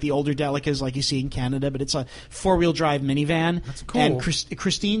cool like the older Delicas like you see in Canada, but it's a 4-wheel drive minivan. That's cool. And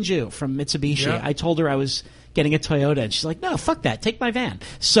Christine Ju from Mitsubishi, I told her I was getting a Toyota, and she's like, "No, fuck that, take my van."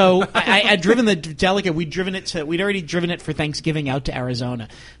 So I'd driven the Delica. We'd already driven it for Thanksgiving out to Arizona.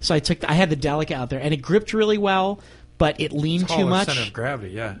 So I had the Delica out there, and it gripped really well. But it leaned too much. Center of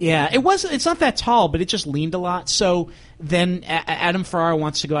gravity, yeah. Yeah, it's not that tall, but it just leaned a lot. So then Adam Ferrara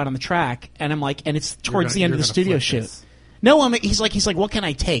wants to go out on the track, and I'm like, and it's towards the end of the studio shoot. No, he's like, what can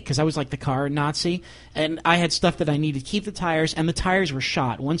I take? Because I was like the car Nazi, and I had stuff that I needed to keep the tires, and the tires were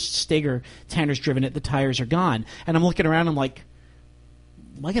shot. Once Steger, Tanner's driven it, the tires are gone. And I'm looking around, I'm like,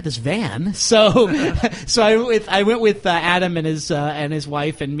 I got this van. So I went with Adam and his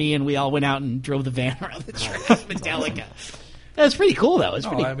wife and me, and we all went out and drove the van around the track, Metallica. That was pretty cool, though. It was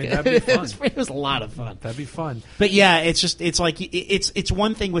that'd be fun. It was a lot of fun. That'd be fun. But yeah, it's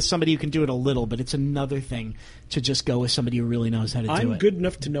one thing with somebody who can do it a little, but it's another thing to just go with somebody who really knows how to do it. I'm good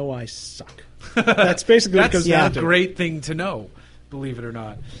enough to know I suck. That's basically what it goes down to. That's a great thing to know, believe it or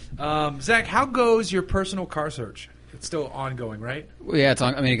not. Zach, how goes your personal car search? It's still ongoing, right? Well, yeah, it's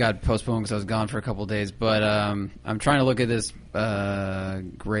on. I mean, it got postponed because I was gone for a couple of days. But I'm trying to look at this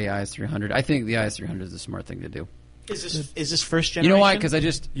gray IS300. I think the IS300 is the smart thing to do. Is this first generation? You know why? Because I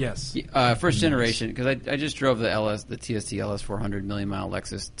just Yes. First generation. Because I just drove the TST LS 400 million-mile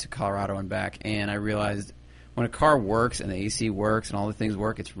Lexus to Colorado and back, and I realized when a car works and the AC works and all the things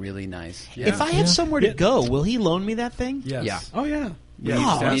work, it's really nice. Yeah. If I have somewhere to go, will he loan me that thing? Yes. Yeah. Oh yeah. Yeah, You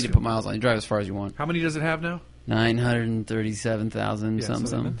just don't need ask to him. put miles on. You drive as far as you want. How many does it have now? 937,000 Yeah, so they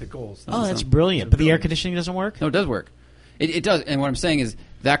some. meant the goals. Oh, that's brilliant. But the air conditioning doesn't work? No, it does work. It does. And what I'm saying is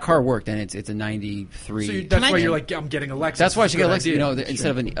that car worked, and it's a 93. So that's I why get- you're like, I'm getting a Lexus. That's why I should get Good Lexus. idea. You know,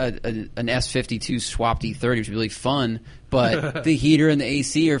 instead of an S52 swapped E30, which would be really fun, but the heater and the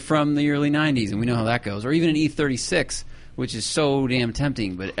AC are from the early 90s, and we know how that goes. Or even an E36, which is so damn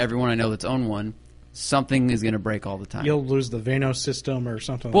tempting, but everyone I know that's owned one, something is going to break all the time. You'll lose the Vanos system or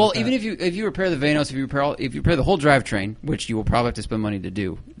something. Well, like that. even if you repair the Vanos, if you repair the whole drivetrain, which you will probably have to spend money to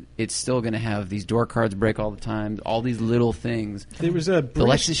do, it's still going to have these door cards break all the time, all these little things. there was a The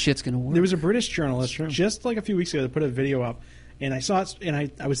British, Lexus shit's going to work. there was a British journalist just like a few weeks ago that put a video up, and I saw it,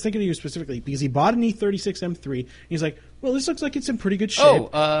 and I was thinking of you specifically because he bought an E36 M3. And he's like, "Well, this looks like it's in pretty good shape."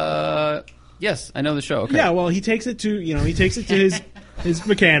 Yes, I know the show. Okay. Yeah, well, he takes it to his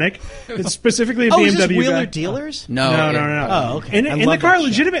mechanic. It's specifically a Oh, BMW is this Wheeler guy. Dealers? No. No. Oh, okay. And I the love car that show.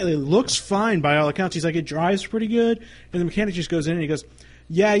 legitimately looks fine by all accounts. He's like, it drives pretty good. And the mechanic just goes in and he goes,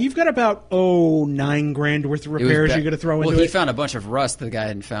 "Yeah, you've got about $9,000 worth of It was repairs bad. you're going to throw well, into he it." found a bunch of rust the guy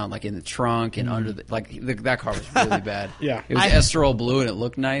hadn't found, like in the trunk and under the that car was really bad. Yeah. it was I- Estoril blue and it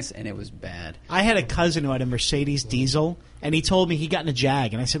looked nice and it was bad. I had a cousin who had a Mercedes diesel, and he told me he got in a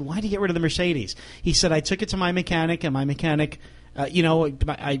Jag. And I said, "Why'd you get rid of the Mercedes?" He said, "I took it to my mechanic, and my mechanic,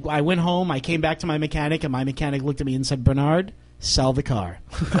 I went home, I came back to my mechanic, and my mechanic looked at me and said, 'Bernard, sell the car.'"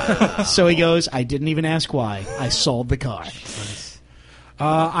 So he goes, "I didn't even ask why. I sold the car."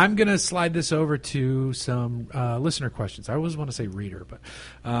 I'm going to slide this over to some listener questions. I always want to say reader,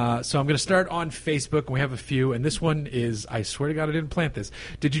 but so I'm going to start on Facebook, and we have a few. And this one is, I swear to God, I didn't plant this.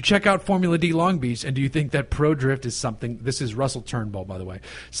 Did you check out Formula D Long Beach, and do you think that Pro Drift is something? This is Russell Turnbull, by the way.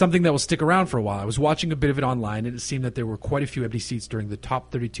 Something that will stick around for a while. I was watching a bit of it online, and it seemed that there were quite a few empty seats during the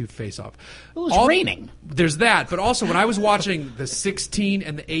top 32 face-off. It was raining. There's that, but also when I was watching the 16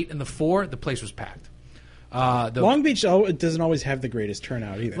 and the 8 and the 4, the place was packed. Long Beach, it doesn't always have the greatest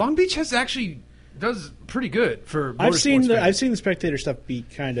turnout either. Long Beach does pretty good for. I've seen fans. the spectator stuff be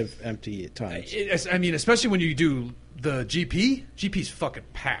kind of empty at times. I mean, especially when you do the GP. GP's fucking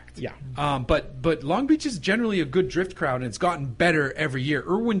packed. Yeah. But Long Beach is generally a good drift crowd, and it's gotten better every year.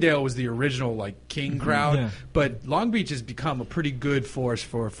 Irwindale was the original king crowd, yeah. but Long Beach has become a pretty good force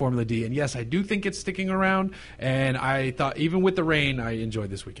for Formula D. And yes, I do think it's sticking around. And I thought even with the rain, I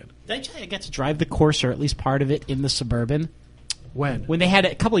enjoyed this weekend. Did I tell you I got to drive the Corsa, or at least part of it, in the Suburban? When They had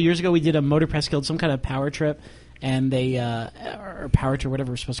a couple of years ago, we did a Motor Press Guild, some kind of power trip, and they or power tour,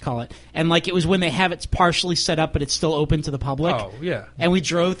 whatever we're supposed to call it, and it was when they have it partially set up, but it's still open to the public. Oh, yeah. And we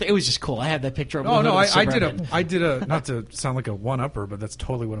drove. It was just cool. I had that picture. Of Oh no! the I did Suburban. a not to sound like a one-upper, but that's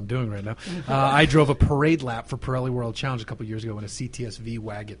totally what I'm doing right now. I drove a parade lap for Pirelli World Challenge a couple years ago in a CTSV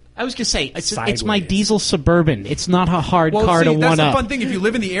wagon. I was gonna say it's my Sideways. diesel Suburban. It's not a hard Well, car see, to that's one the up. fun thing. If you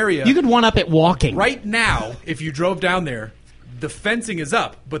live in the area, You could one up it walking. right now, if you drove down there, the fencing is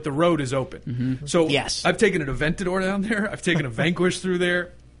up, but the road is open. Mm-hmm. So Yes. I've taken an Aventador down there. I've taken a Vanquish through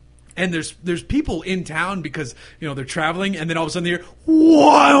there. And there's people in town because they're traveling, and then all of a sudden they hear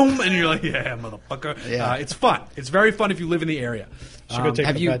whoom, and you're like, yeah, motherfucker. Yeah. It's fun. It's very fun if you live in the area. Should go take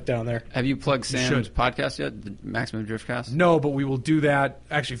have a you- bet down there. Have you plugged Sam's should. podcast yet? The Maximum Driftcast? No, but we will do that.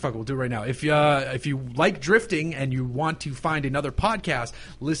 Actually, fuck it, we'll do it right now. If you like drifting and you want to find another podcast,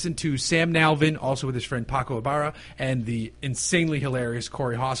 listen to Sam Nalvin, also with his friend Paco Ibarra, and the insanely hilarious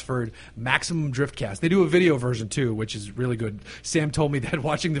Corey Hosford, Maximum Driftcast. They do a video version too, which is really good. Sam told me that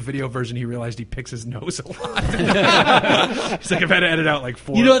watching the video version, he realized he picks his nose a lot. He's like, I've had to edit out like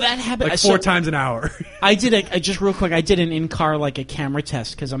four. that happened like four times an hour. I did just real quick. I did an in-car a camera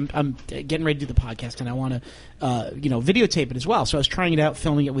test because I'm getting ready to do the podcast and I want to videotape it as well. So I was trying it out,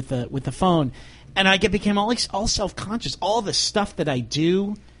 filming it with the phone, and I became all self-conscious. All the stuff that I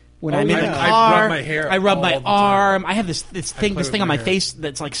do when I'm in the yeah. car, I rub my hair I rub all my the time. arm. I have this thing play with on my my hair. face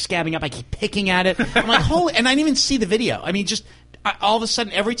that's scabbing up. I keep picking at it. I'm like, holy! And I didn't even see the video. I mean, all of a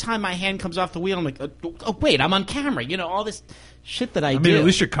sudden, every time my hand comes off the wheel, I'm like, oh wait, I'm on camera. All this shit that I do. I mean, at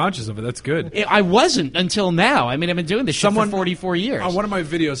least you're conscious of it. That's good. I wasn't until now. I mean, I've been doing this shit for 44 years. On one of my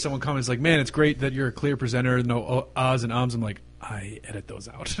videos, someone comments like, "Man, it's great that you're a clear presenter, no uhs and ums." I'm like, I edit those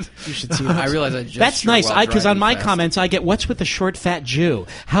out. You should see I that. realize I just. That's sure nice, while because on driving my fast. comments I get, what's with the short, fat Jew?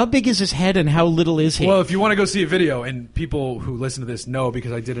 How big is his head and how little is he? Well, if you want to go see a video, and people who listen to this know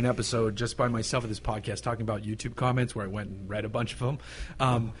because I did an episode just by myself of this podcast talking about YouTube comments where I went and read a bunch of them.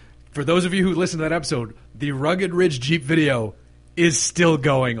 For those of you who listen to that episode, the Rugged Ridge Jeep video is still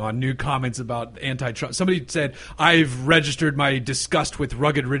going on new comments about anti-Trump. Somebody said, I've registered my disgust with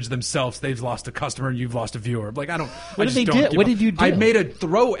Rugged Ridge themselves. They've lost a customer and you've lost a viewer. Like, What did you do? I made a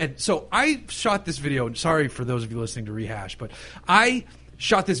throw. And so I shot this video. And sorry for those of you listening to rehash, but I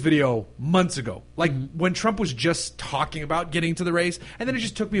shot this video months ago, like when Trump was just talking about getting to the race, and then it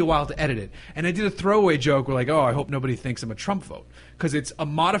just took me a while to edit it. And I did a throwaway joke where, like, oh, I hope nobody thinks I'm a Trump vote, because it's a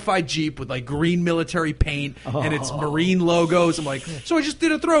modified Jeep with like green military paint and it's Marine logos. I'm like, so I just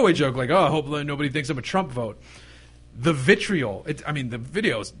did a throwaway joke, like, oh, I hope nobody thinks I'm a Trump vote. The vitriol, the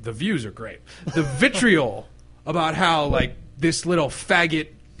videos, the views are great. The vitriol about how like this little faggot,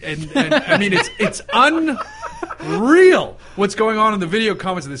 and I mean, it's unreal what's going on in the video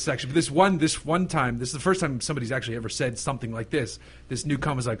comments of this section. But this one time, this is the first time somebody's actually ever said something like this. This new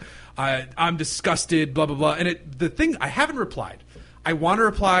comment is like, I'm disgusted, blah blah blah. And the thing, I haven't replied. I want to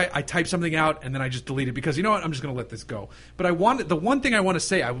reply. I type something out and then I just delete it because you know what? I'm just going to let this go. But the one thing I want to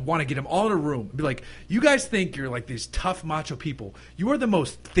say, I want to get them all in a room and be like, you guys think you're like these tough macho people. You are the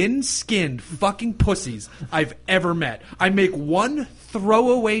most thin-skinned fucking pussies I've ever met. I make one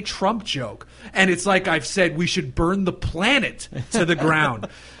throwaway Trump joke and it's like I've said we should burn the planet to the ground.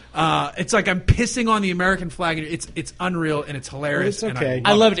 It's like I'm pissing on the American flag. It's unreal and it's hilarious. Well, it's okay. And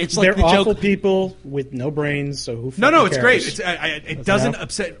I love it. It's like They're the awful joke. people with no brains, so who fucking No, it's cares? great. It doesn't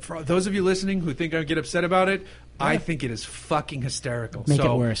upset. For those of you listening who think I get upset about it, I think it is fucking hysterical. Make it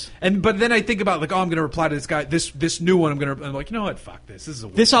worse. But then I think about like, oh, I'm going to reply to this guy. This new one, I'm like, you know what? Fuck this. This is a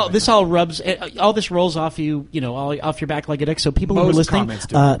waste of my This time. all rubs. All this rolls off you. All off your back like a dick. So people who are Most listening, comments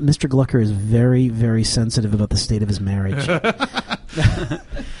do. Mr. Glucker is very, very sensitive about the state of his marriage.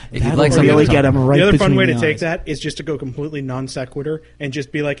 If you'd That'll like some really other get him right. The other fun between way the to take eyes. that is just to go completely non sequitur and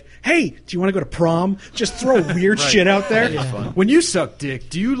just be like, "Hey, do you want to go to prom?" Just throw weird shit out there. When you suck dick,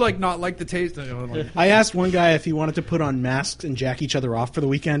 do you like not like the taste? I asked one guy if he wanted to put on masks and jack each other off for the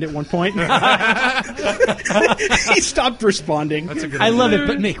weekend at one point. He stopped responding. That's a good I idea. love it,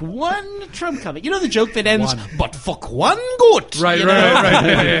 but make one Trump comment. You know the joke that ends, One. but fuck one good. Right. You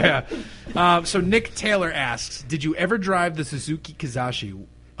know? Yeah. So Nick Taylor asks, did you ever drive the Suzuki Kizashi?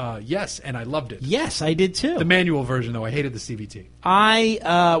 Yes, and I loved it. Yes, I did too. The manual version, though, I hated the CVT. I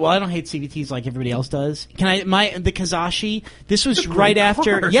don't hate CVTs like everybody else does. The Kizashi? This was right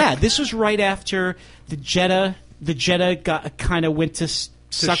after. car. Yeah, this was right after the Jetta. The Jetta kind of went to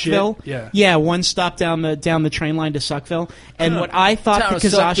Suckville. shit? Yeah, one stop down the train line to Suckville. And what I thought the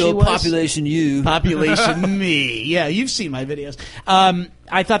Kizashi was population you. population me. Yeah, you've seen my videos.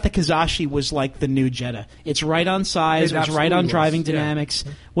 I thought the Kizashi was like the new Jetta. It's right on size. It It was right absolutely on was, driving yeah. dynamics.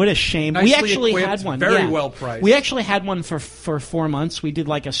 What a shame. Nicely we actually equipped, had one. very yeah. well priced. We actually had one for 4 months. We did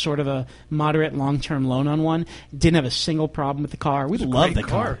like a sort of a moderate long-term loan on one. Didn't have a single problem with the car. We loved the great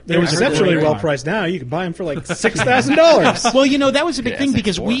car. car. They're exceptionally well priced now. You can buy them for like $6,000. Well, that was a big Yeah, thing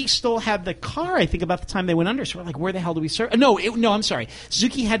because X4. we still had the car, I think, about the time they went under. So we're like, where the hell do we serve? No, I'm sorry.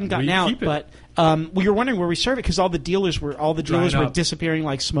 Suzuki hadn't gotten We out, keep it. but we were wondering where we serve it because all the dealers were Drying up. disappearing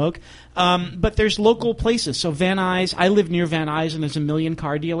like smoke. But there's local places. So Van Nuys, I live near Van Nuys, and there's a million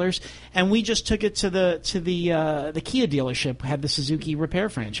car dealers. And we just took it to the Kia dealership. Had the Suzuki repair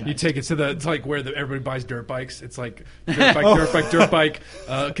franchise. You take it to it's like where everybody buys dirt bikes. It's like dirt bike,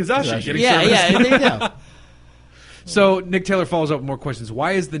 Kizashi. Getting yeah, serviced. yeah. There you go. So Nick Taylor follows up with more questions.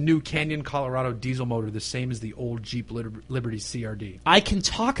 Why is the new Canyon Colorado diesel motor the same as the old Jeep Liberty CRD? I can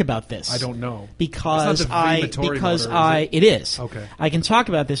talk about this. I don't know. Because It's not the Vitori motor, is it? it is. Okay. I can talk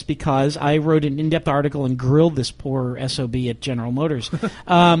about this because I wrote an in-depth article and grilled this poor SOB at General Motors.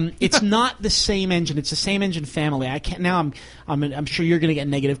 It's not the same engine. It's the same engine family. I can't now. I'm sure you're going to get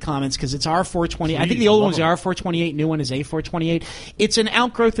negative comments because it's R420. I think the old one's the R428. New one is A428. It's an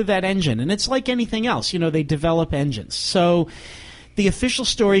outgrowth of that engine, and it's like anything else. They develop engines. So the official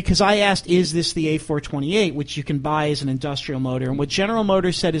story, because I asked, is this the A428, which you can buy as an industrial motor? And what General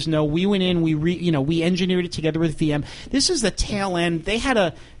Motors said is no. We went in, we engineered it together with VM. This is the tail end. They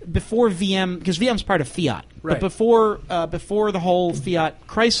had before VM, because VM's part of Fiat. Right. But before the whole Fiat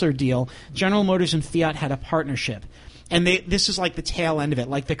Chrysler deal, General Motors and Fiat had a partnership. And this is like the tail end of it,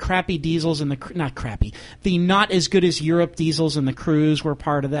 like the crappy diesels and the not as good as Europe diesels and the Cruise were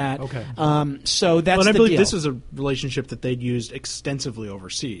part of that. Okay. So that's But I the believe deal. this is a relationship that they'd used extensively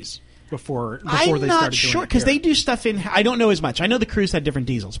overseas. before they I'm started not doing sure it because here. they do stuff in. I don't know as much. I know the Cruise had different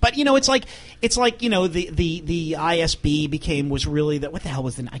diesels, but it's like the ISB was really what the hell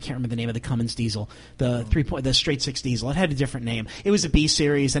was I can't remember the name of the Cummins diesel, the straight six diesel. It had a different name. It was a B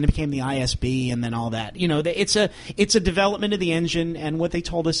series, then it became the ISB, and then all that. It's a development of the engine, and what they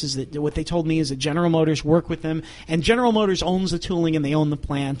told me is that General Motors work with them, and General Motors owns the tooling and they own the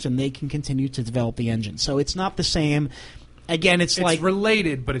plant, and they can continue to develop the engine. So it's not the same. Again, it's like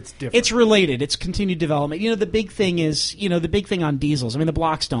related, but it's different. It's related. It's continued development. The big thing is, the big thing on diesels. I mean, the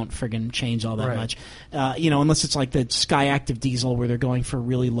blocks don't friggin' change all that much. Unless it's like the Sky Active diesel where they're going for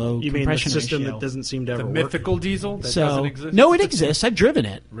really low You compression mean the system ratio. that doesn't seem to ever the work? mythical diesel that doesn't exist? No, it exists. I've driven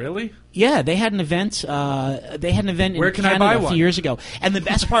it. Really? Yeah, they had an event. They had an event Where in can I Canada buy a one? few years ago, and the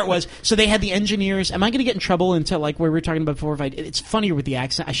best part was, so they had the engineers. Am I going to get in trouble until like where we were talking about before? It's funnier with the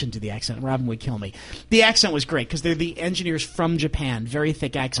accent. I shouldn't do the accent. Robin would kill me. The accent was great because they're the engineers from Japan, very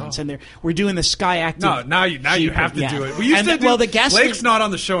thick accents, and we're doing the Sky Active. No, now you have to do it. We used to do. Well, the gasoline. Blake's not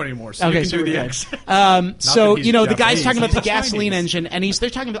on the show anymore, so you can do the accent. So that he's the guy's Japanese. talking about the He's gasoline Chinese. engine, and they're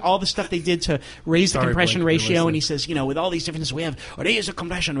talking about all the stuff they did to raise the Sorry, compression Blake, if you're ratio, and he says, with all these differences, we have raised the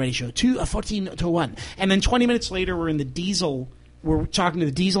compression ratio to 14 to 1. And then 20 minutes later, we're in the diesel. We're talking to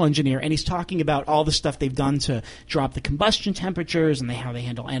the diesel engineer, and he's talking about all the stuff they've done to drop the combustion temperatures and how they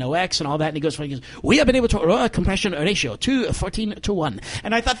handle NOx and all that. And he goes, we have been able to lower compression ratio to 14 to 1.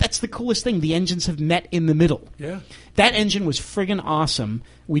 And I thought that's the coolest thing. The engines have met in the middle. Yeah. That engine was friggin' awesome.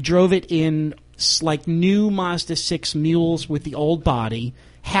 We drove it in like new Mazda 6 mules with the old body.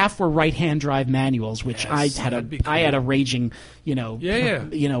 Half were right-hand drive manuals, which I had a raging,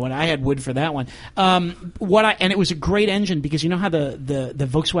 and I had wood for that one. And it was a great engine because you know how the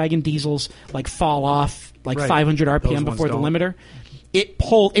Volkswagen diesels like fall off like 500 RPM before the limiter. It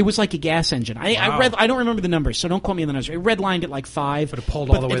pulled. It was like a gas engine. I don't remember the numbers, so don't quote me on the numbers. It redlined at like 5, but it pulled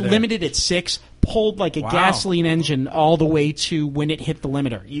all the way it there. limited at 6. Pulled like a gasoline engine all the way to when it hit the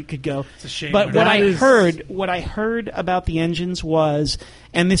limiter. You could go. It's a shame. But what I heard about the engines was,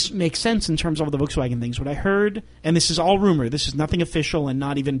 and this makes sense in terms of the Volkswagen things. What I heard, and this is all rumor. This is nothing official and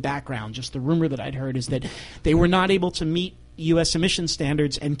not even background. Just the rumor that I'd heard is that they were not able to meet U.S. emission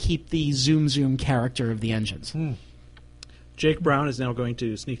standards and keep the zoom character of the engines. Jake Brown is now going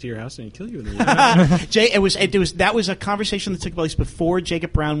to sneak to your house and kill you in the evening. That was a conversation that took place before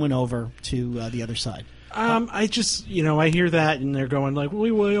Jacob Brown went over to the other side. I just, I hear that and they're going like,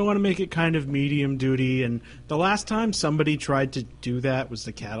 we want to make it kind of medium duty. And the last time somebody tried to do that was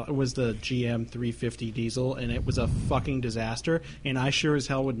the GM 350 diesel, and it was a fucking disaster. And I sure as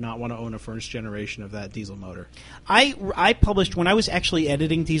hell would not want to own a first generation of that diesel motor. I published, when I was actually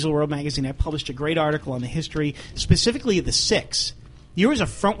editing Diesel World magazine, I published a great article on the history, specifically of the 6. There was a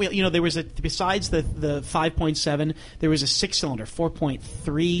front wheel, there was besides the 5.7, there was a 6-cylinder,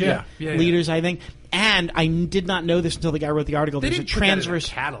 4.3 liters, I think. And I did not know this until the guy wrote the article. There's a transverse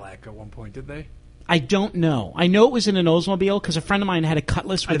Cadillac at one point, did they? I don't know. I know it was in an Oldsmobile because a friend of mine had a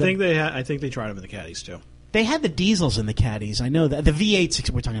Cutlass. I think they tried them in the Caddies too. They had the diesels in the Caddies. I know that the V8s.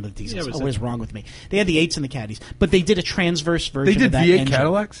 We're talking about the diesels. What is wrong with me? They had the 8s in the Caddies, but they did a transverse version. They did of that V8 engine.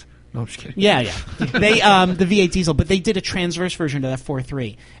 Cadillacs? No, I'm just kidding. Yeah. They the V8 diesel, but they did a transverse version of that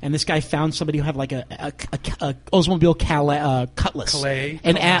 4.3. And this guy found somebody who had like a Oldsmobile Cutlass.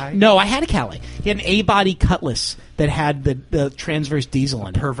 Calais? No, I had a Calais. He had an A-body Cutlass that had the transverse diesel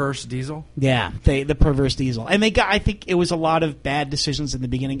in it. Perverse diesel? Yeah, the perverse diesel. And I think it was a lot of bad decisions in the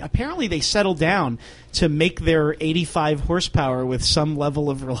beginning. Apparently they settled down to make their 85 horsepower with some level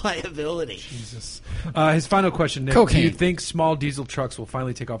of reliability. Jesus. His final question, Nick. Cocaine. Do you think small diesel trucks will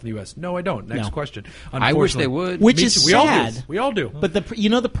finally take off in the U.S.? No, I don't. Next question. I wish they would. Which Me is too. sad. We all do. But the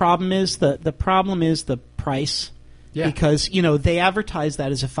problem is the price. Yeah. Because, they advertise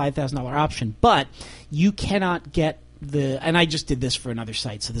that as a $5,000 option, but you cannot get and I just did this for another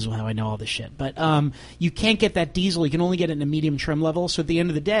site, so this is how I know all this shit. But you can't get that diesel. You can only get it in a medium trim level. So at the end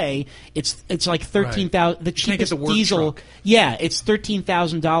of the day, it's like $13,000. The cheapest diesel, truck. yeah, it's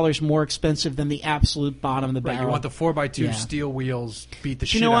 $13,000 more expensive than the absolute bottom of the barrel. You want the 4x2 steel wheels, beat the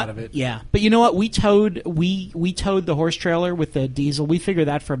shit out of it. Yeah, but you know what? We towed the horse trailer with the diesel. We figured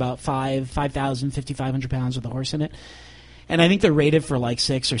that for about 5,500 pounds with the horse in it. And I think they're rated for like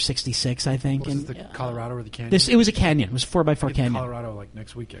 6 or 66, I think. Was this the Colorado or the Canyon? It was a Canyon. It was a 4x4 Canyon. Colorado like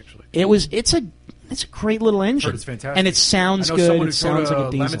next week, actually. It's a great little engine. It's fantastic. And it sounds good. Someone it sounds who like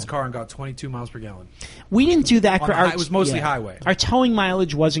a diesel. Lemon's car and got 22 miles per gallon. We didn't do that. It was mostly highway. Our towing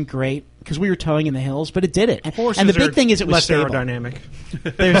mileage wasn't great. because we were towing in the hills, but it did it. Horses and the big are thing is it was less stable. aerodynamic.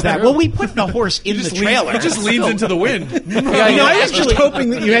 There's that. Well, we put the horse in the trailer. It just leans into the wind. I was just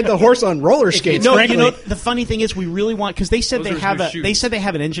hoping that you had the horse on roller skates. No, frankly. you know the funny thing is we really want because they said Those they are have his shoes. they said they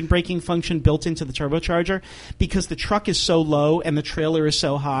have an engine braking function built into the turbocharger because the truck is so low and the trailer is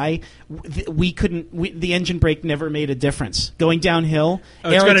so high. The engine brake never made a difference going downhill.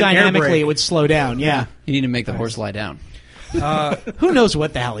 It's got an air Aerodynamically, brake. it would slow down. Yeah. You need to make the horse lie down. Who knows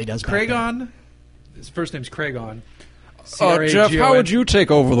what the hell he does? back there. Craigon. His first name's Craigon. Jeff, how would you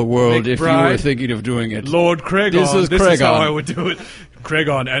take over the world if you were McBride. thinking of doing it? Lord Craigon. This is how Craigon. I would do it.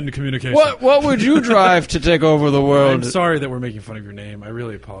 Craigon and communication. What would you drive to take over the I'm world? sorry that we're making fun of your name. I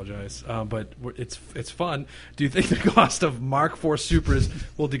really apologize. But it's fun. Do you think the cost of Mark IV Supras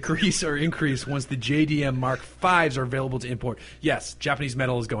will decrease or increase once the JDM Mark Vs are available to import? Yes, Japanese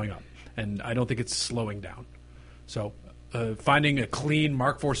metal is going up, and I don't think it's slowing down. So finding a clean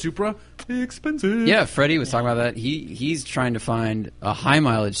Mark IV Supra, expensive. Yeah, Freddie was talking about that. He's trying to find a high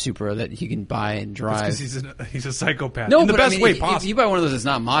mileage Supra that he can buy and drive. Because he's a psychopath. No, in the but best I mean, way if possible. you buy one of those that's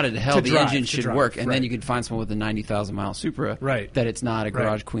not modded, hell, To the drive, engine to should drive, work, and right. then you could find someone with a 90,000 mile Supra Right. that it's not a garage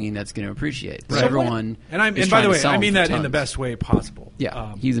Right. queen that's going to appreciate. Right. So everyone, And is by trying the to way, sell I them mean for that in tons. the best way possible.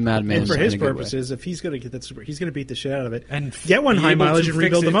 Yeah, he's a madman. And for his in a good way. purposes, if he's going to get that Supra, he's going to beat the shit out of it And get one be high able mileage to and fix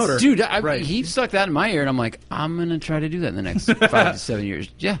rebuild the it. motor. Dude, Right. he stuck that in my ear, and I'm like, I'm going to try to do that in the next 5 to 7 years.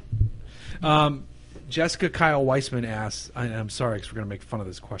 Yeah. Jessica Kyle Weissman asks, and I'm sorry because we're going to make fun of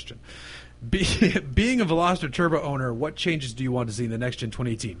this question. Being a Veloster Turbo owner, what changes do you want to see in the next gen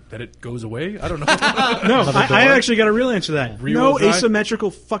 2018? That it goes away? I don't know. No, I actually got a real answer to that. Rear-wheel No drive? asymmetrical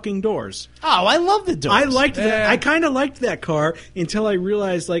fucking doors. Oh, I love the doors. I liked that. Yeah. I kind of liked that car until I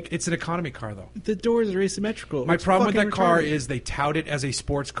realized, like, It's an economy car, though. the doors are asymmetrical. My It's problem with fucking that car retarded. is they tout it as a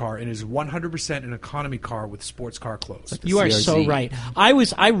sports car and is 100% an economy car with sports car clothes. You are CRZ. so right. I really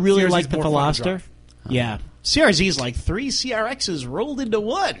CRZ is like the more fun to Veloster. drive. Yeah. CRZ is like 3 CRXs rolled into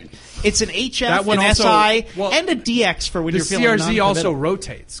one. It's an HF, That one an also- SI, well, and a DX for when The you're feeling CRZ also non-committal.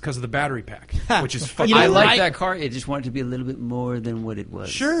 rotates because of the battery pack, which is fucking. You know, I like I- that car. It just wanted to be a little bit more than what it was.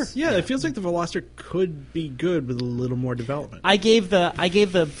 Sure. Yeah, it feels like the Veloster could be good with a little more development. I gave the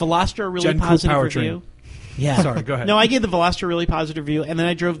Veloster a really Gen Coupe positive powertrain. review. Yeah. Sorry, go ahead. No, I gave the Veloster a really positive review, and then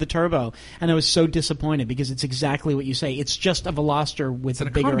I drove the Turbo, and I was so disappointed because it's exactly what you say. It's just a Veloster with an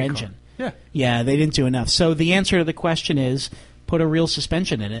a bigger economy car. engine. Yeah. Yeah, they didn't do enough. So the answer to the question is put a real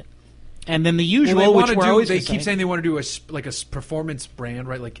suspension in it. And then the usual, Well, which we're always they gonna keep say, saying they want to do a performance brand,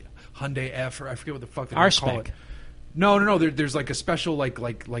 right? Like Hyundai F, or I forget what the fuck they R-Spec. call it. No. There's like a special like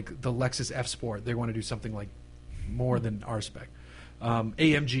the Lexus F Sport. They want to do something like more than R-Spec.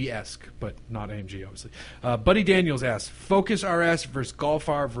 AMG-esque, but not AMG, obviously. Buddy Daniels asks, Focus RS versus Golf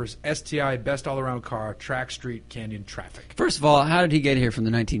R versus STI, best all-around car, track, street, canyon, traffic. First of all, how did he get here from the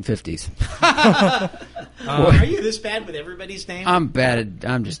 1950s? are you this bad with everybody's name?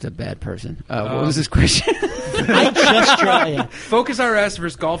 I'm just a bad person. What was this question? I just drove. Focus RS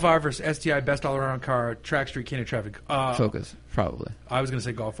versus Golf R versus STI, best all-around car, track, street, canyon, traffic. Focus, probably. I was going to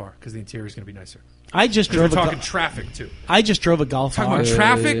say Golf R because the interior is going to be nicer. I just Because we're drove. talking traffic, too. I just drove a Golf Talking R. about Good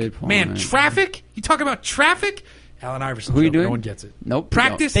traffic? point. Man, traffic? You talking about traffic? Alan Iverson. Who are you joke. doing? No one gets it. Nope.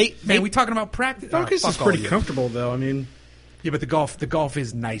 Practice? They- Man, we talking about practice? Focus is fuck all pretty you. comfortable, though. I mean, Yeah, but the Golf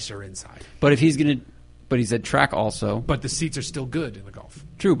is nicer inside. But if he's gonna, but he said track also. But the seats are still good in the Golf.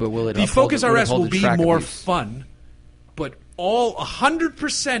 True, but will it? The uphold Focus it- will it RS hold will the be track more abuse? fun, but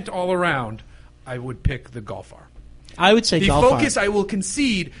 100% all around, I would pick the Golf R. I would say The Golf Focus, R. I will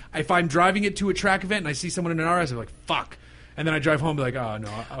concede. If I'm driving it to a track event and I see someone in an RS, I'm like, fuck. And then I drive home and be like, oh, no.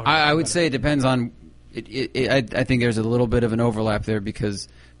 I would say it depends on. I think there's a little bit of an overlap there because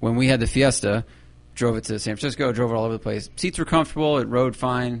when we had the Fiesta, drove it to San Francisco, drove it all over the place. Seats were comfortable. It rode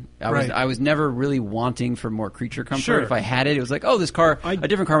fine. Right. I was never really wanting for more creature comfort. Sure. If I had it, it was like, oh, this car, a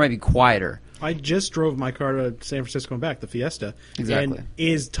different car might be quieter. I just drove my car to San Francisco and back, the Fiesta. Exactly. And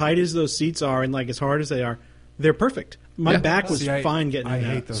as tight as those seats are and like as hard as they are, they're perfect. My Yeah. back was See, fine getting I in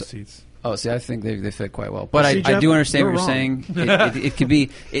hate that. those seats. Oh, see, I think they fit quite well. But See, I Jeff, do understand what you're you're saying. It could be.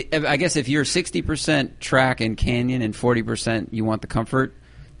 I guess if you're 60% track and canyon and 40% you want the comfort,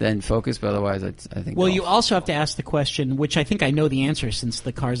 then Focus. But otherwise, I think. Well, Golf. you also have to ask the question, which I think I know the answer since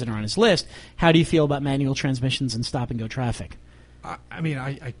the cars that are on his list. How do you feel about manual transmissions and stop and go traffic? I mean,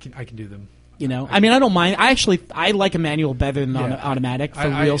 I can do them. You know, I mean, I don't mind. I like a manual better than Yeah. automatic for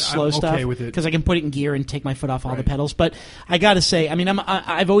I- real I'm slow okay stuff with it. because I can put it in gear and take my foot off all the Right. pedals. But I got to say, I mean,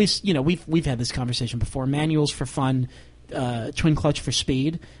 I've always, you know, we've had this conversation before. Manuals for fun, twin clutch for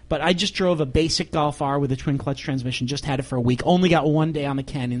speed, but I just drove a basic Golf R with a twin clutch transmission. Just had it for a week. Only got one day on the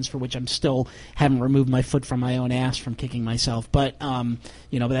canyons, for which I'm still haven't removed my foot from my own ass from kicking myself. But but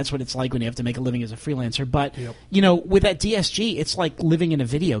that's what it's like when you have to make a living as a freelancer. But with that DSG, it's like living in a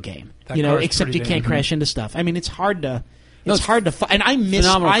video game. Except you can't crash into stuff. I mean, it's hard to. It's hard to and I miss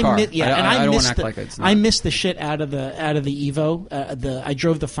I miss the shit out of the Evo. I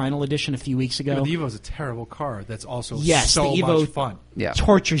drove the final edition a few weeks ago. Yeah, the Evo is a terrible car. That's also the Evo much fun. Yeah.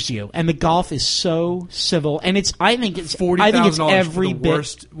 Tortures you, and the Golf is so civil, and I think it's $40,000 every bit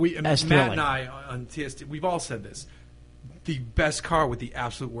worst. as Matt thrilling. and I on TST, we've all said this. The best car with the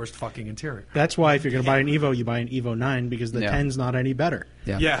absolute worst fucking interior. That's why if you're going to buy an Evo, you buy an Evo 9 because the 10's not any better.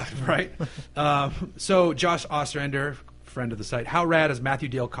 Yeah, right. So Josh Ostrander, friend of the site, how rad is Matthew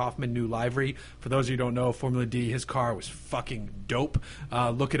Dale Kaufman new livery? For those of you who don't know, Formula D, his car was fucking dope.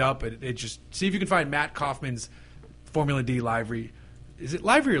 Look it up. It just see if you can find Matt Kaufman's Formula D livery. Is it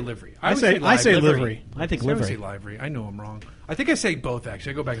livery or livery? I say livery. I think I livery. say livery. I know I'm wrong. I think I say both,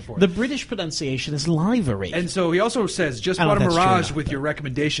 actually. I go back and forth. The British pronunciation is livery. And so he also says, just I don't bought a know if that's true or Mirage not, with but- your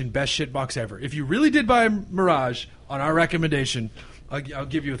recommendation, best shitbox ever. If you really did buy a Mirage on our recommendation, I'll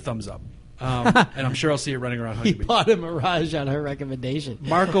give you a thumbs up. And I'm sure I'll see it running around He Huntington Beach. bought a Mirage on her recommendation.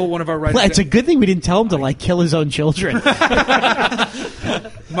 Marco, one of our writers... Well, it's a good thing we didn't tell him to kill his own children.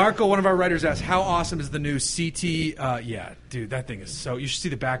 Marco, one of our writers, asked, how awesome is the new CT... yeah, dude, that thing is so... You should see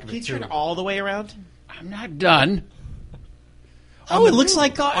the back of it, Can you too. turn all the way around? I'm not done. Oh, it looks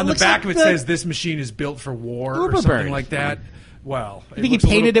like On the back of it says, this machine is built for war or Uber something bird. like that. Well, You think he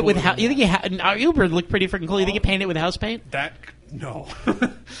painted it with you think Uber looked pretty freaking cool. You think he painted it with house paint? No.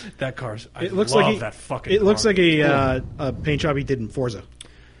 That car's... It looks love like that fucking It looks car. like a paint job he did in Forza.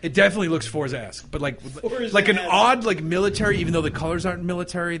 It definitely looks Forza-esque, but like an odd military. Even though the colors aren't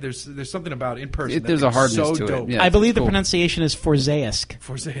military, there's something about it in person. There's a hardness so to dope. it. Yeah, I believe the cool. pronunciation is Forzaesque.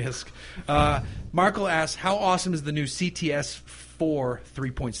 Forza-esque. Markle asks, how awesome is the new CTS 4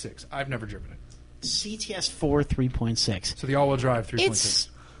 3.6? I've never driven it. CTS 4 3.6. So the all-wheel drive 3.6. It's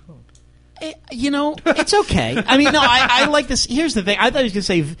it's okay. I mean, no, I like this. Here's the thing. I thought he was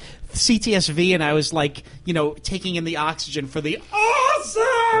going to say CTS-V, and I was like, taking in the oxygen for the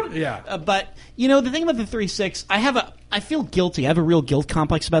awesome. Yeah. But the thing about the 3.6, I feel guilty. I have a real guilt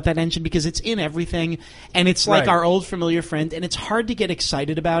complex about that engine because it's in everything, and it's like Right. our old familiar friend, and it's hard to get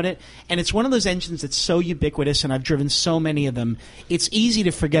excited about it. And it's one of those engines that's so ubiquitous, and I've driven so many of them. It's easy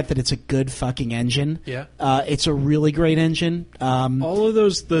to forget that it's a good fucking engine. Yeah. It's a really great engine. All of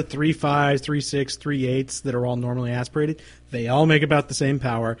those, the 3.5s, 3.6, 3.8s that are all normally aspirated, they all make about the same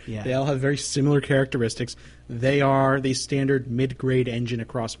power. Yeah. They all have very similar characteristics. They are the standard mid-grade engine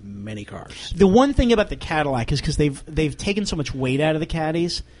across many cars. The one thing about the Cadillac is because they've taken so much weight out of the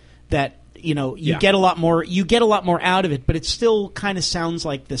Caddies that you get a lot more out of it, but it still kind of sounds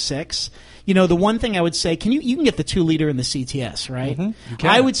like the 6. The one thing I would say, you can get the 2-liter in the CTS, right? You can.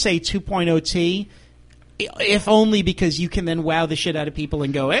 I would say 2.0T. If only because you can then wow the shit out of people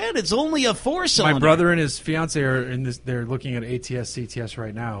and go, and it's only a 4-cylinder. My brother and his fiance are in this. They're looking at ATS CTS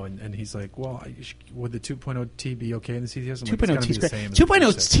right now, and he's like, "Well, would the 2.0T be okay in the CTS?" I'm like, 2.0T is it's great. gonna be the same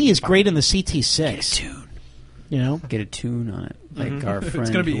 2.0T is as the great in the CT6. Get a tune. Get a tune on it, like our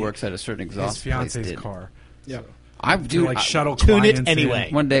friend gonna be who works at a certain his exhaust place fiance's did. car. Yeah. I do Like shuttle Tune it clients anyway.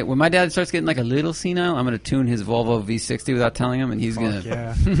 One day, when my dad starts getting like a little senile, I'm going to tune his Volvo V60 without telling him, and he's going Fuck to.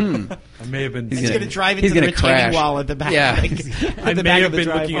 yeah. I may have been. He's He's gonna- going to drive he's into the gonna retaining crash. wall at the back. Yeah. I the may back have of the been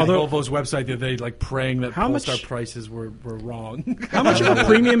driveway. looking at Volvo's website the other day, like praying that How much- Polestar prices were wrong. How much of a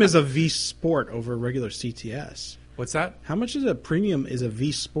premium is a V Sport over a regular CTS? What's that? How much is a premium is a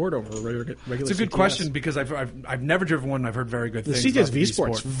V Sport over a regular It's a good CTS? question because I've never driven one. And I've heard very good The things. CTS about the V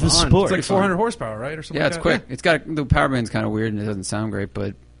Sport's Sport. fun. Sport. It's like 400 horsepower, right, or something. Yeah, like it's that? quick. It's got the power band's kind of weird and it doesn't sound great,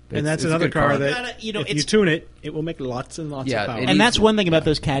 but And that's it's a another good car that Gotta- if you it's- tune it, it will make lots and lots Yeah, of power. it And that's needs- one thing about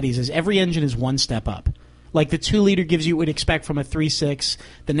those Caddies is every engine is one step up. Like the 2-liter gives you what you'd expect from a 3.6.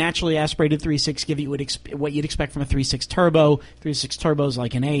 The naturally aspirated 3.6 give you what you'd expect from a 3.6 turbo. 3.6 turbo is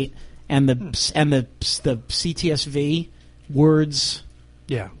like an 8, and the CTS-V words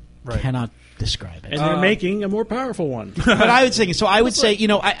Yeah, right. cannot describe it. and they're making a more powerful one. But I would say so. I would say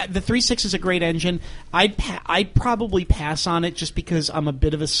the 3.6 is a great engine. I'd probably pass on it just because I'm a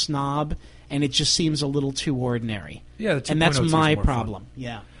bit of a snob and it just seems a little too ordinary. Yeah, the and that's 2.0 is my more fun. problem.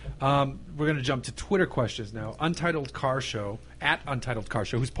 Yeah. We're going to jump to Twitter questions now. Untitled Car Show, at Untitled Car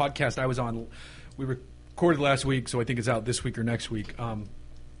Show, whose podcast I was on. We recorded last week, so I think it's out this week or next week.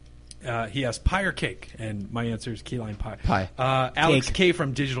 He asked pie or cake, and my answer is key lime pie. Pie. Alex Cake. K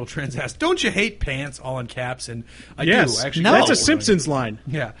from Digital Trends asked, "Don't you hate pants?" All in caps, and I Yes, do actually. No. that's a Simpsons line.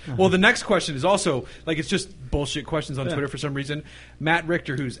 Yeah. Well, the next question is also like it's just bullshit questions on Twitter for some reason. Matt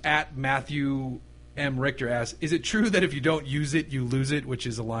Richter, who's at Matthew M. Richter, asks, "Is it true that if you don't use it, you lose it?" Which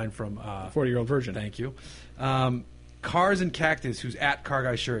is a line from 40-year-old virgin. Thank you. Cars and Cactus, who's at Car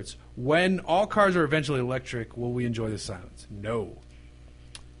Guy Shirts. When all cars are eventually electric, will we enjoy the silence? No.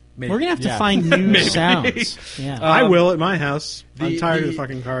 Maybe. We're gonna have to find new sounds. Yeah. I will at my house. I'm the- tired the- of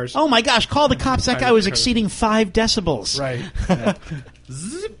fucking cars. Oh my gosh! Call the cops. That guy was Tired. exceeding 5 decibels. Right.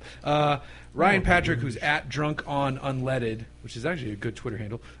 Zip. Ryan Patrick, who's at Drunk on Unleaded, which is actually a good Twitter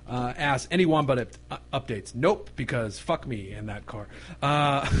handle, asks, any Wombat updates? Nope, because fuck me and that car.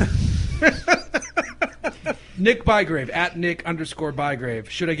 Nick Bygrave, at Nick_Bygrave.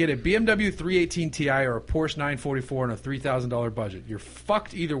 Should I get a BMW 318 Ti or a Porsche 944 on a $3,000 budget? You're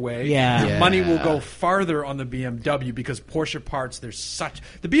fucked either way. Yeah. The money will go farther on the BMW because Porsche parts, the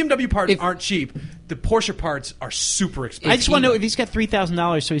BMW parts aren't cheap. The Porsche parts are super expensive. I just want to know if he's got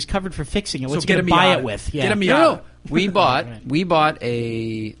 $3,000, so he's covered for fixing it. What's So he get going a to buy Miata. it with? Yeah. Get a Miata. No. We bought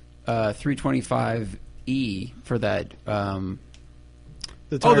a 325e for that The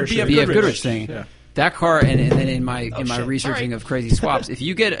Oh, tire the shop. BF BF Goodrich thing. Yeah. That car, and then in my shit. researching of crazy swaps, if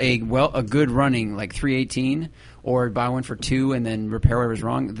you get a good running like 318 or buy one for 2 and then repair whatever's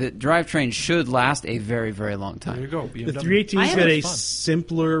wrong, the drivetrain should last a very, very long There you time. go. The BMW. 318's got a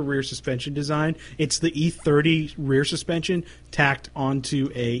simpler rear suspension design. It's the E30 rear suspension tacked onto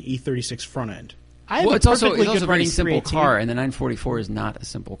a E36 front end. I have Well, a it's also perfectly a good very running simple 318. car, and the 944 is not a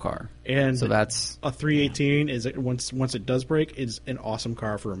simple car. And So that's a 318 is once it does break is an awesome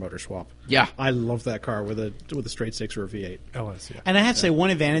car for a motor swap. yeah. I love that car with a straight six or a V8. LS, yeah. And I have to say, one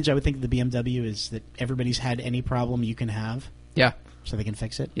advantage I would think of the BMW is that everybody's had any problem you can have, Yeah. so they can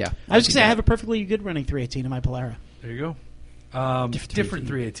fix it. Yeah. I was going to say, I have a perfectly good running 318 in my Polara. There you go. Different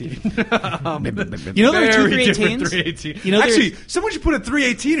 318. You know there are two Very different 318s? 318. You know there- Actually, someone should put a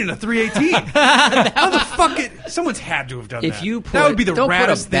 318 in a 318. How the fuck someone's had to have done that. If you that would be the don't put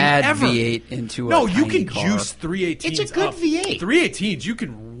raddest a bad thing ever. V8 into No, a you tiny can car. juice 318s. It's a good up. V8. 318s, you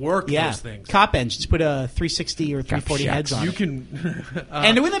can work Yeah. those things. Cop engines. Put a 360 or 340 shacks. heads on You it. can.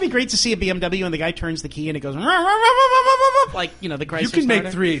 And wouldn't that be great to see a BMW and the guy turns the key and it goes like, the Chrysler You can make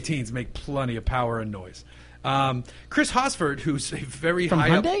starter? 318s make plenty of power and noise. Chris Hosford, who's a very From high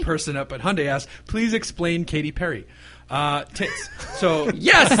Hyundai? up person up at Hyundai, asks, "Please explain Katy Perry." Tits. So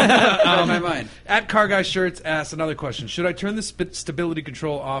Yes! On my mind. At Car Guy Shirts asks another question: should I turn the stability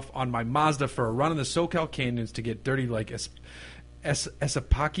control off on my Mazda for a run in the SoCal canyons to get dirty like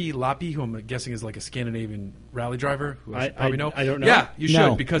Esapaki Lapi, who I'm guessing is like a Scandinavian rally driver? Who I should probably know. I don't know. Yeah, you should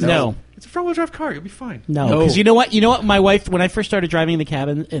No. because No. it's a front-wheel drive car. You'll be fine. No, No. because you know what? My wife, when I first started driving in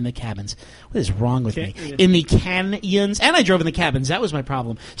the cabins, what is wrong with me? In the canyons, and I drove in the cabins. That was my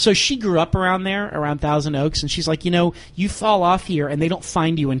problem. So she grew up around there, around Thousand Oaks, and she's like, you fall off here, and they don't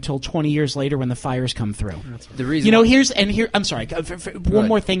find you until 20 years later when the fires come through. The reason I'm sorry. One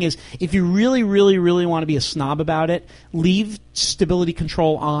more thing is, if you really, really, really want to be a snob about it, leave stability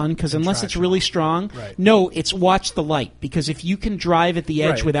control on, because unless it's really strong, Right. no, it's watch the light, because if you can drive at the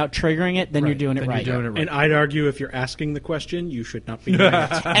edge Right. without triggering it, then you're doing it Then right. You're doing it right. And I'd argue if you're asking the question, you should not be doing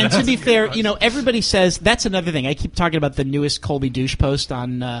it. And to be fair, everybody says that's another thing. I keep talking about the newest Colby Douche post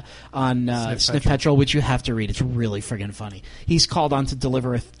on Sniff Petrol, which you have to read. It's really friggin' funny. He's called on to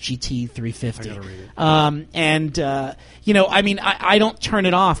deliver a GT 350. I gotta read it. I don't turn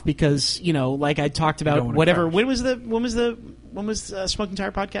it off because like I talked don't about wanna whatever. crash. When was Smoking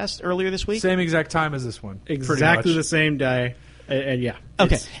Tire podcast earlier this week? Same exact time as this one. pretty Exactly much. the same day. And yeah.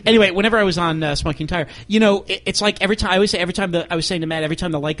 Okay. It's- Anyway, whenever I was on Smoking Tire, it's like every time I was saying to Matt, every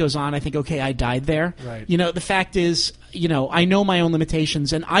time the light goes on, I think, okay, I died there. Right. The fact is, I know my own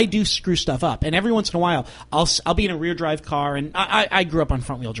limitations, and I do screw stuff up. And every once in a while, I'll be in a rear drive car, and I grew up on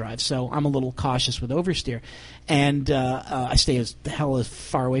front wheel drive, so I'm a little cautious with oversteer, and I stay as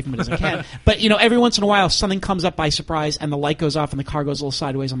far away from it as I can. But every once in a while, something comes up by surprise, and the light goes off, and the car goes a little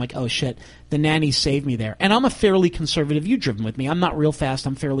sideways. I'm like, oh shit, the nanny saved me there. And I'm a fairly conservative. You've driven with me. I'm not real fast.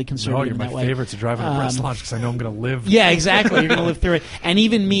 I'm fairly conservative. Oh, you're in my that way. favorite to drive in a breast launch because I know I'm going to live. Yeah, exactly. You're going to live through it. And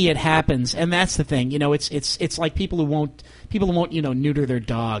even me, it happens. And that's the thing. It's like people who won't neuter their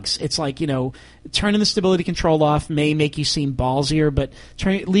dogs. It's like, turning the stability control off may make you seem ballsier, but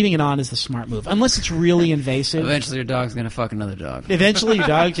leaving it on is the smart move. Unless it's really invasive. Eventually your dog's going to fuck another dog. Eventually your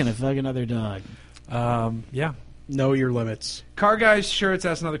dog's going to fuck another dog. Yeah. Know your limits. Car Guys Shirts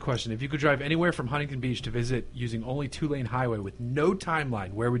asks another question. If you could drive anywhere from Huntington Beach to visit using only 2-lane highway with no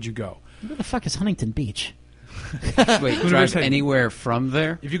timeline, where would you go? Where the fuck is Huntington Beach? Wait, drive anywhere from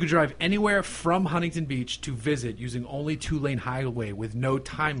there? If you could drive anywhere from Huntington Beach to visit using only 2-lane highway with no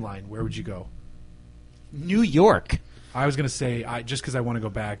timeline, where would you go? New York. I was going to say, just because I want to go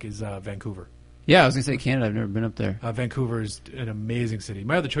back, is Vancouver. Yeah, I was going to say Canada. I've never been up there. Vancouver is an amazing city.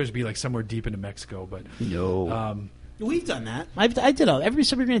 My other choice would be like somewhere deep into Mexico, but no. We've done that. I did. Every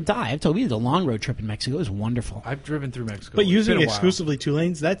time you're going to die. I've told we did a long road trip in Mexico. It was wonderful. I've driven through Mexico. But using exclusively 2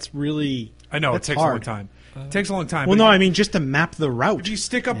 lanes, that's really I know it takes hard. a long time. It takes a long time. Well, no, I mean just to map the route. If you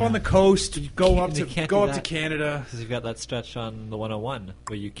stick up on the coast, go up to Canada, because you've got that stretch on the 101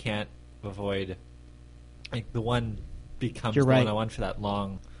 where you can't avoid. Like the one becomes the 101 for that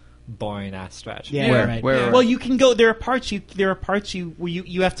long, boring ass stretch. Yeah, Where? Well, you can go. There are parts you where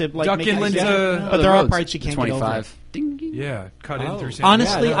you have to like duck make inland but there are parts you can't 25. get over. Ding, ding. Yeah, cut in through.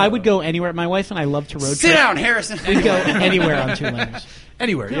 Honestly, I would go anywhere. My wife and I love to road trip. Sit down, Harrison. We'd go anywhere on 2 lanes.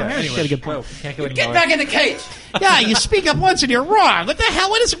 Anywhere, Harrison's got a good point. Can't go Get back in the cage. Yeah, you speak up once and you're wrong. What the hell?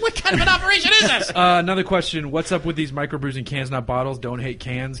 What kind of an operation is this? Another question. What's up with these microbrews cans, not bottles? Don't hate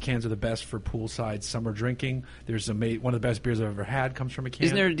cans. Cans are the best for poolside summer drinking. There's one of the best beers I've ever had comes from a can.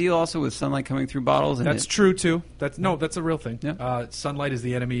 Isn't there a deal also with sunlight coming through bottles? That's true, too. That's a real thing. Yeah. Sunlight is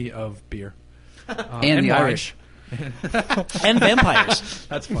the enemy of beer. And the wine. Irish. And vampires.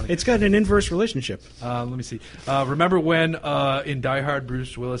 That's funny. It's got an inverse relationship. Let me see. Remember when in Die Hard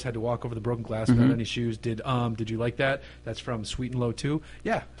Bruce Willis had to walk over the broken glass without any shoes? Did you like that? That's from Sweet and Low 2.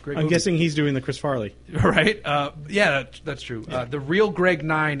 Yeah, great I'm movie. guessing he's doing the Chris Farley. Right? Yeah, that's true. The real Greg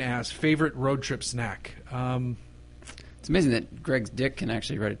 9 asks, favorite road trip snack? It's amazing that Greg's dick can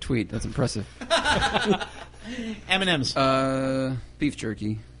actually write a tweet. That's impressive. M&M's. Beef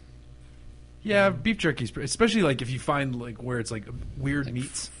jerky. Yeah, beef jerky's especially like if you find like where it's like weird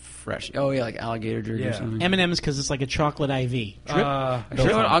meats. Fresh. Oh, yeah, like alligator jerky or something. M&M's because it's like a chocolate IV. You know what?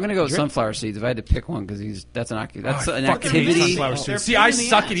 I'm going to go with sunflower seeds if I had to pick one because that's an activity. See, I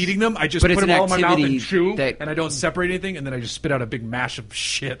suck at eating them. I just put them all in my mouth and chew, and I don't separate anything, and then I just spit out a big mash of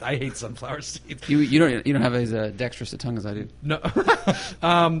shit. I hate sunflower seeds. You don't have as dexterous a tongue as I do. No.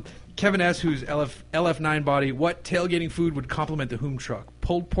 Kevin S., who's LF9 body, what tailgating food would complement the Hume truck?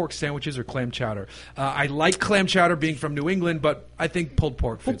 Pulled pork sandwiches or clam chowder? I like clam chowder being from New England, but I think pulled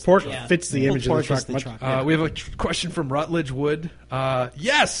pork fits. Pulled pork fits the image of the truck. We have a question from Rutledge Wood.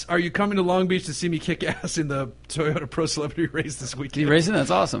 Yes, are you coming to Long Beach to see me kick ass in the Toyota Pro Celebrity Race this weekend? He racing? That's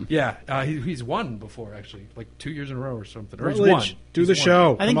awesome. Yeah, he's won before, actually, like 2 years in a row or something. Or Rutledge, he's won. do the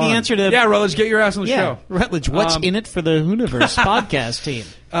show. I think the answer to... Yeah, Rutledge, get your ass on the show. Rutledge, what's in it for the Hooniverse podcast team?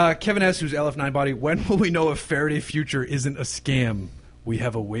 Kevin S., who's LF9 body, when will we know if Faraday Future isn't a scam? We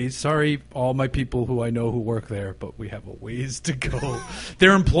have a ways. Sorry, all my people who I know who work there, but we have a ways to go.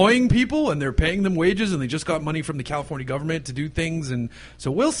 They're employing people and they're paying them wages, and they just got money from the California government to do things, and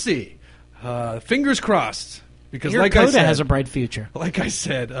so we'll see. Fingers crossed. Because Your like Coda I said, has a bright future. Like I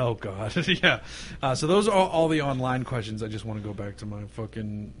said, oh god, yeah. So those are all the online questions. I just want to go back to my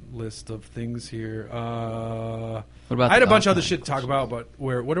fucking list of things here. What about I had a bunch of other shit to talk about, but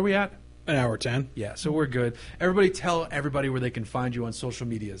what are we at? An hour 10. Yeah, so we're good. Everybody, tell everybody where they can find you on social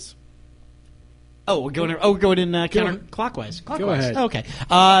medias. We're going in counterclockwise. Go ahead. Okay.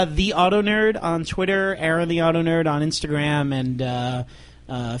 The Auto Nerd on Twitter, Aaron the Auto Nerd on Instagram, and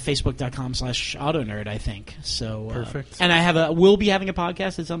Facebook.com/AutoNerd, I think. So perfect. And we'll be having a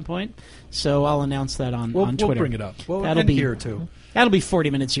podcast at some point, so I'll announce that on Twitter. We'll bring it up. That'll be here too. That'll be 40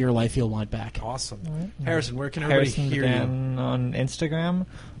 minutes of your life you'll want back. Awesome. Right. Harrison, where can everybody hear you? On Instagram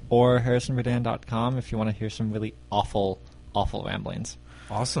or harrisonverdan.com if you want to hear some really awful ramblings.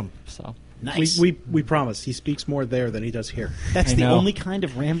 Awesome. So nice. We promise. He speaks more there than he does here. That's the only kind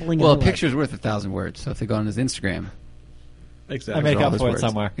of rambling. Well, a picture's worth 1,000 words. So if they go on his Instagram, exactly, I make up for it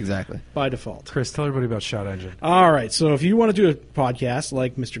somewhere. Exactly. By default. Chris, tell everybody about Shout Engine. All right. So if you want to do a podcast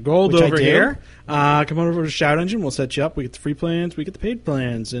like Mr. Gold over here, come on over to Shout Engine. We'll set you up. We get the free plans. We get the paid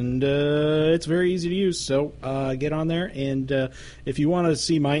plans. And it's very easy to use. So get on there. And if you want to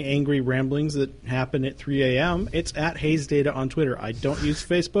see my angry ramblings that happen at 3 a.m., it's at Hayes Data on Twitter. I don't use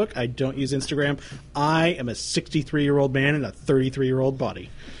Facebook. I don't use Instagram. I am a 63-year-old man in a 33-year-old body.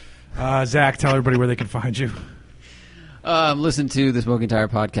 Zach, tell everybody where they can find you. Listen to the Smoking Tire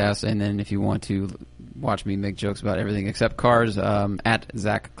podcast, and then if you want to watch me make jokes about everything except cars, at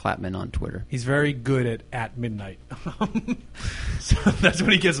Zach Clapman on Twitter. He's very good at midnight. So that's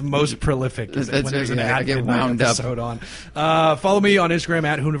when he gets most prolific. When there's an I get wound episode up. On. Follow me on Instagram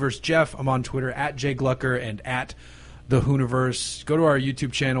at Hooniverse I'm on Twitter at Jay Glucker and at the Hooniverse. Go to our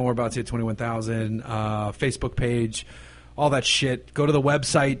YouTube channel. We're about to hit 21,000. Facebook page. All that shit. Go to the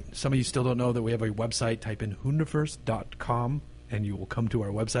website. Some of you still don't know that we have a website. Type in Hooniverse.com and you will come to our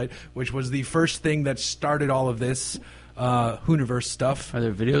website, which was the first thing that started all of this Hooniverse stuff. Are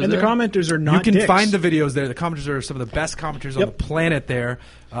there videos And there? the commenters are not You can dicks. find the videos there. The commenters are some of the best commenters on the planet there.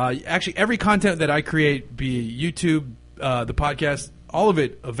 Actually, every content that I create, be it YouTube, the podcast, all of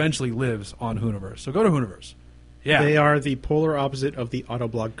it eventually lives on Hooniverse. So go to Hooniverse. Yeah. They are the polar opposite of the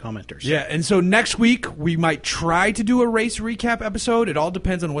Autoblog commenters. Yeah, and so next week we might try to do a race recap episode. It all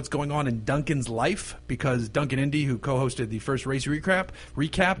depends on what's going on in Duncan's life, because Duncan Indy, who co-hosted the first race recap,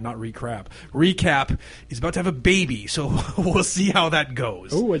 is about to have a baby. So we'll see how that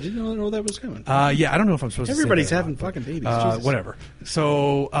goes. Oh, I didn't know that was coming. Yeah, I don't know if I'm supposed Everybody's to say that having fucking babies. Jesus. whatever.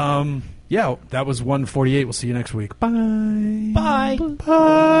 So, yeah, that was 148. We'll see you next week. Bye. Bye.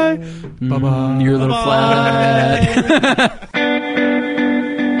 Bye. Bye. Bye. You're a little flat.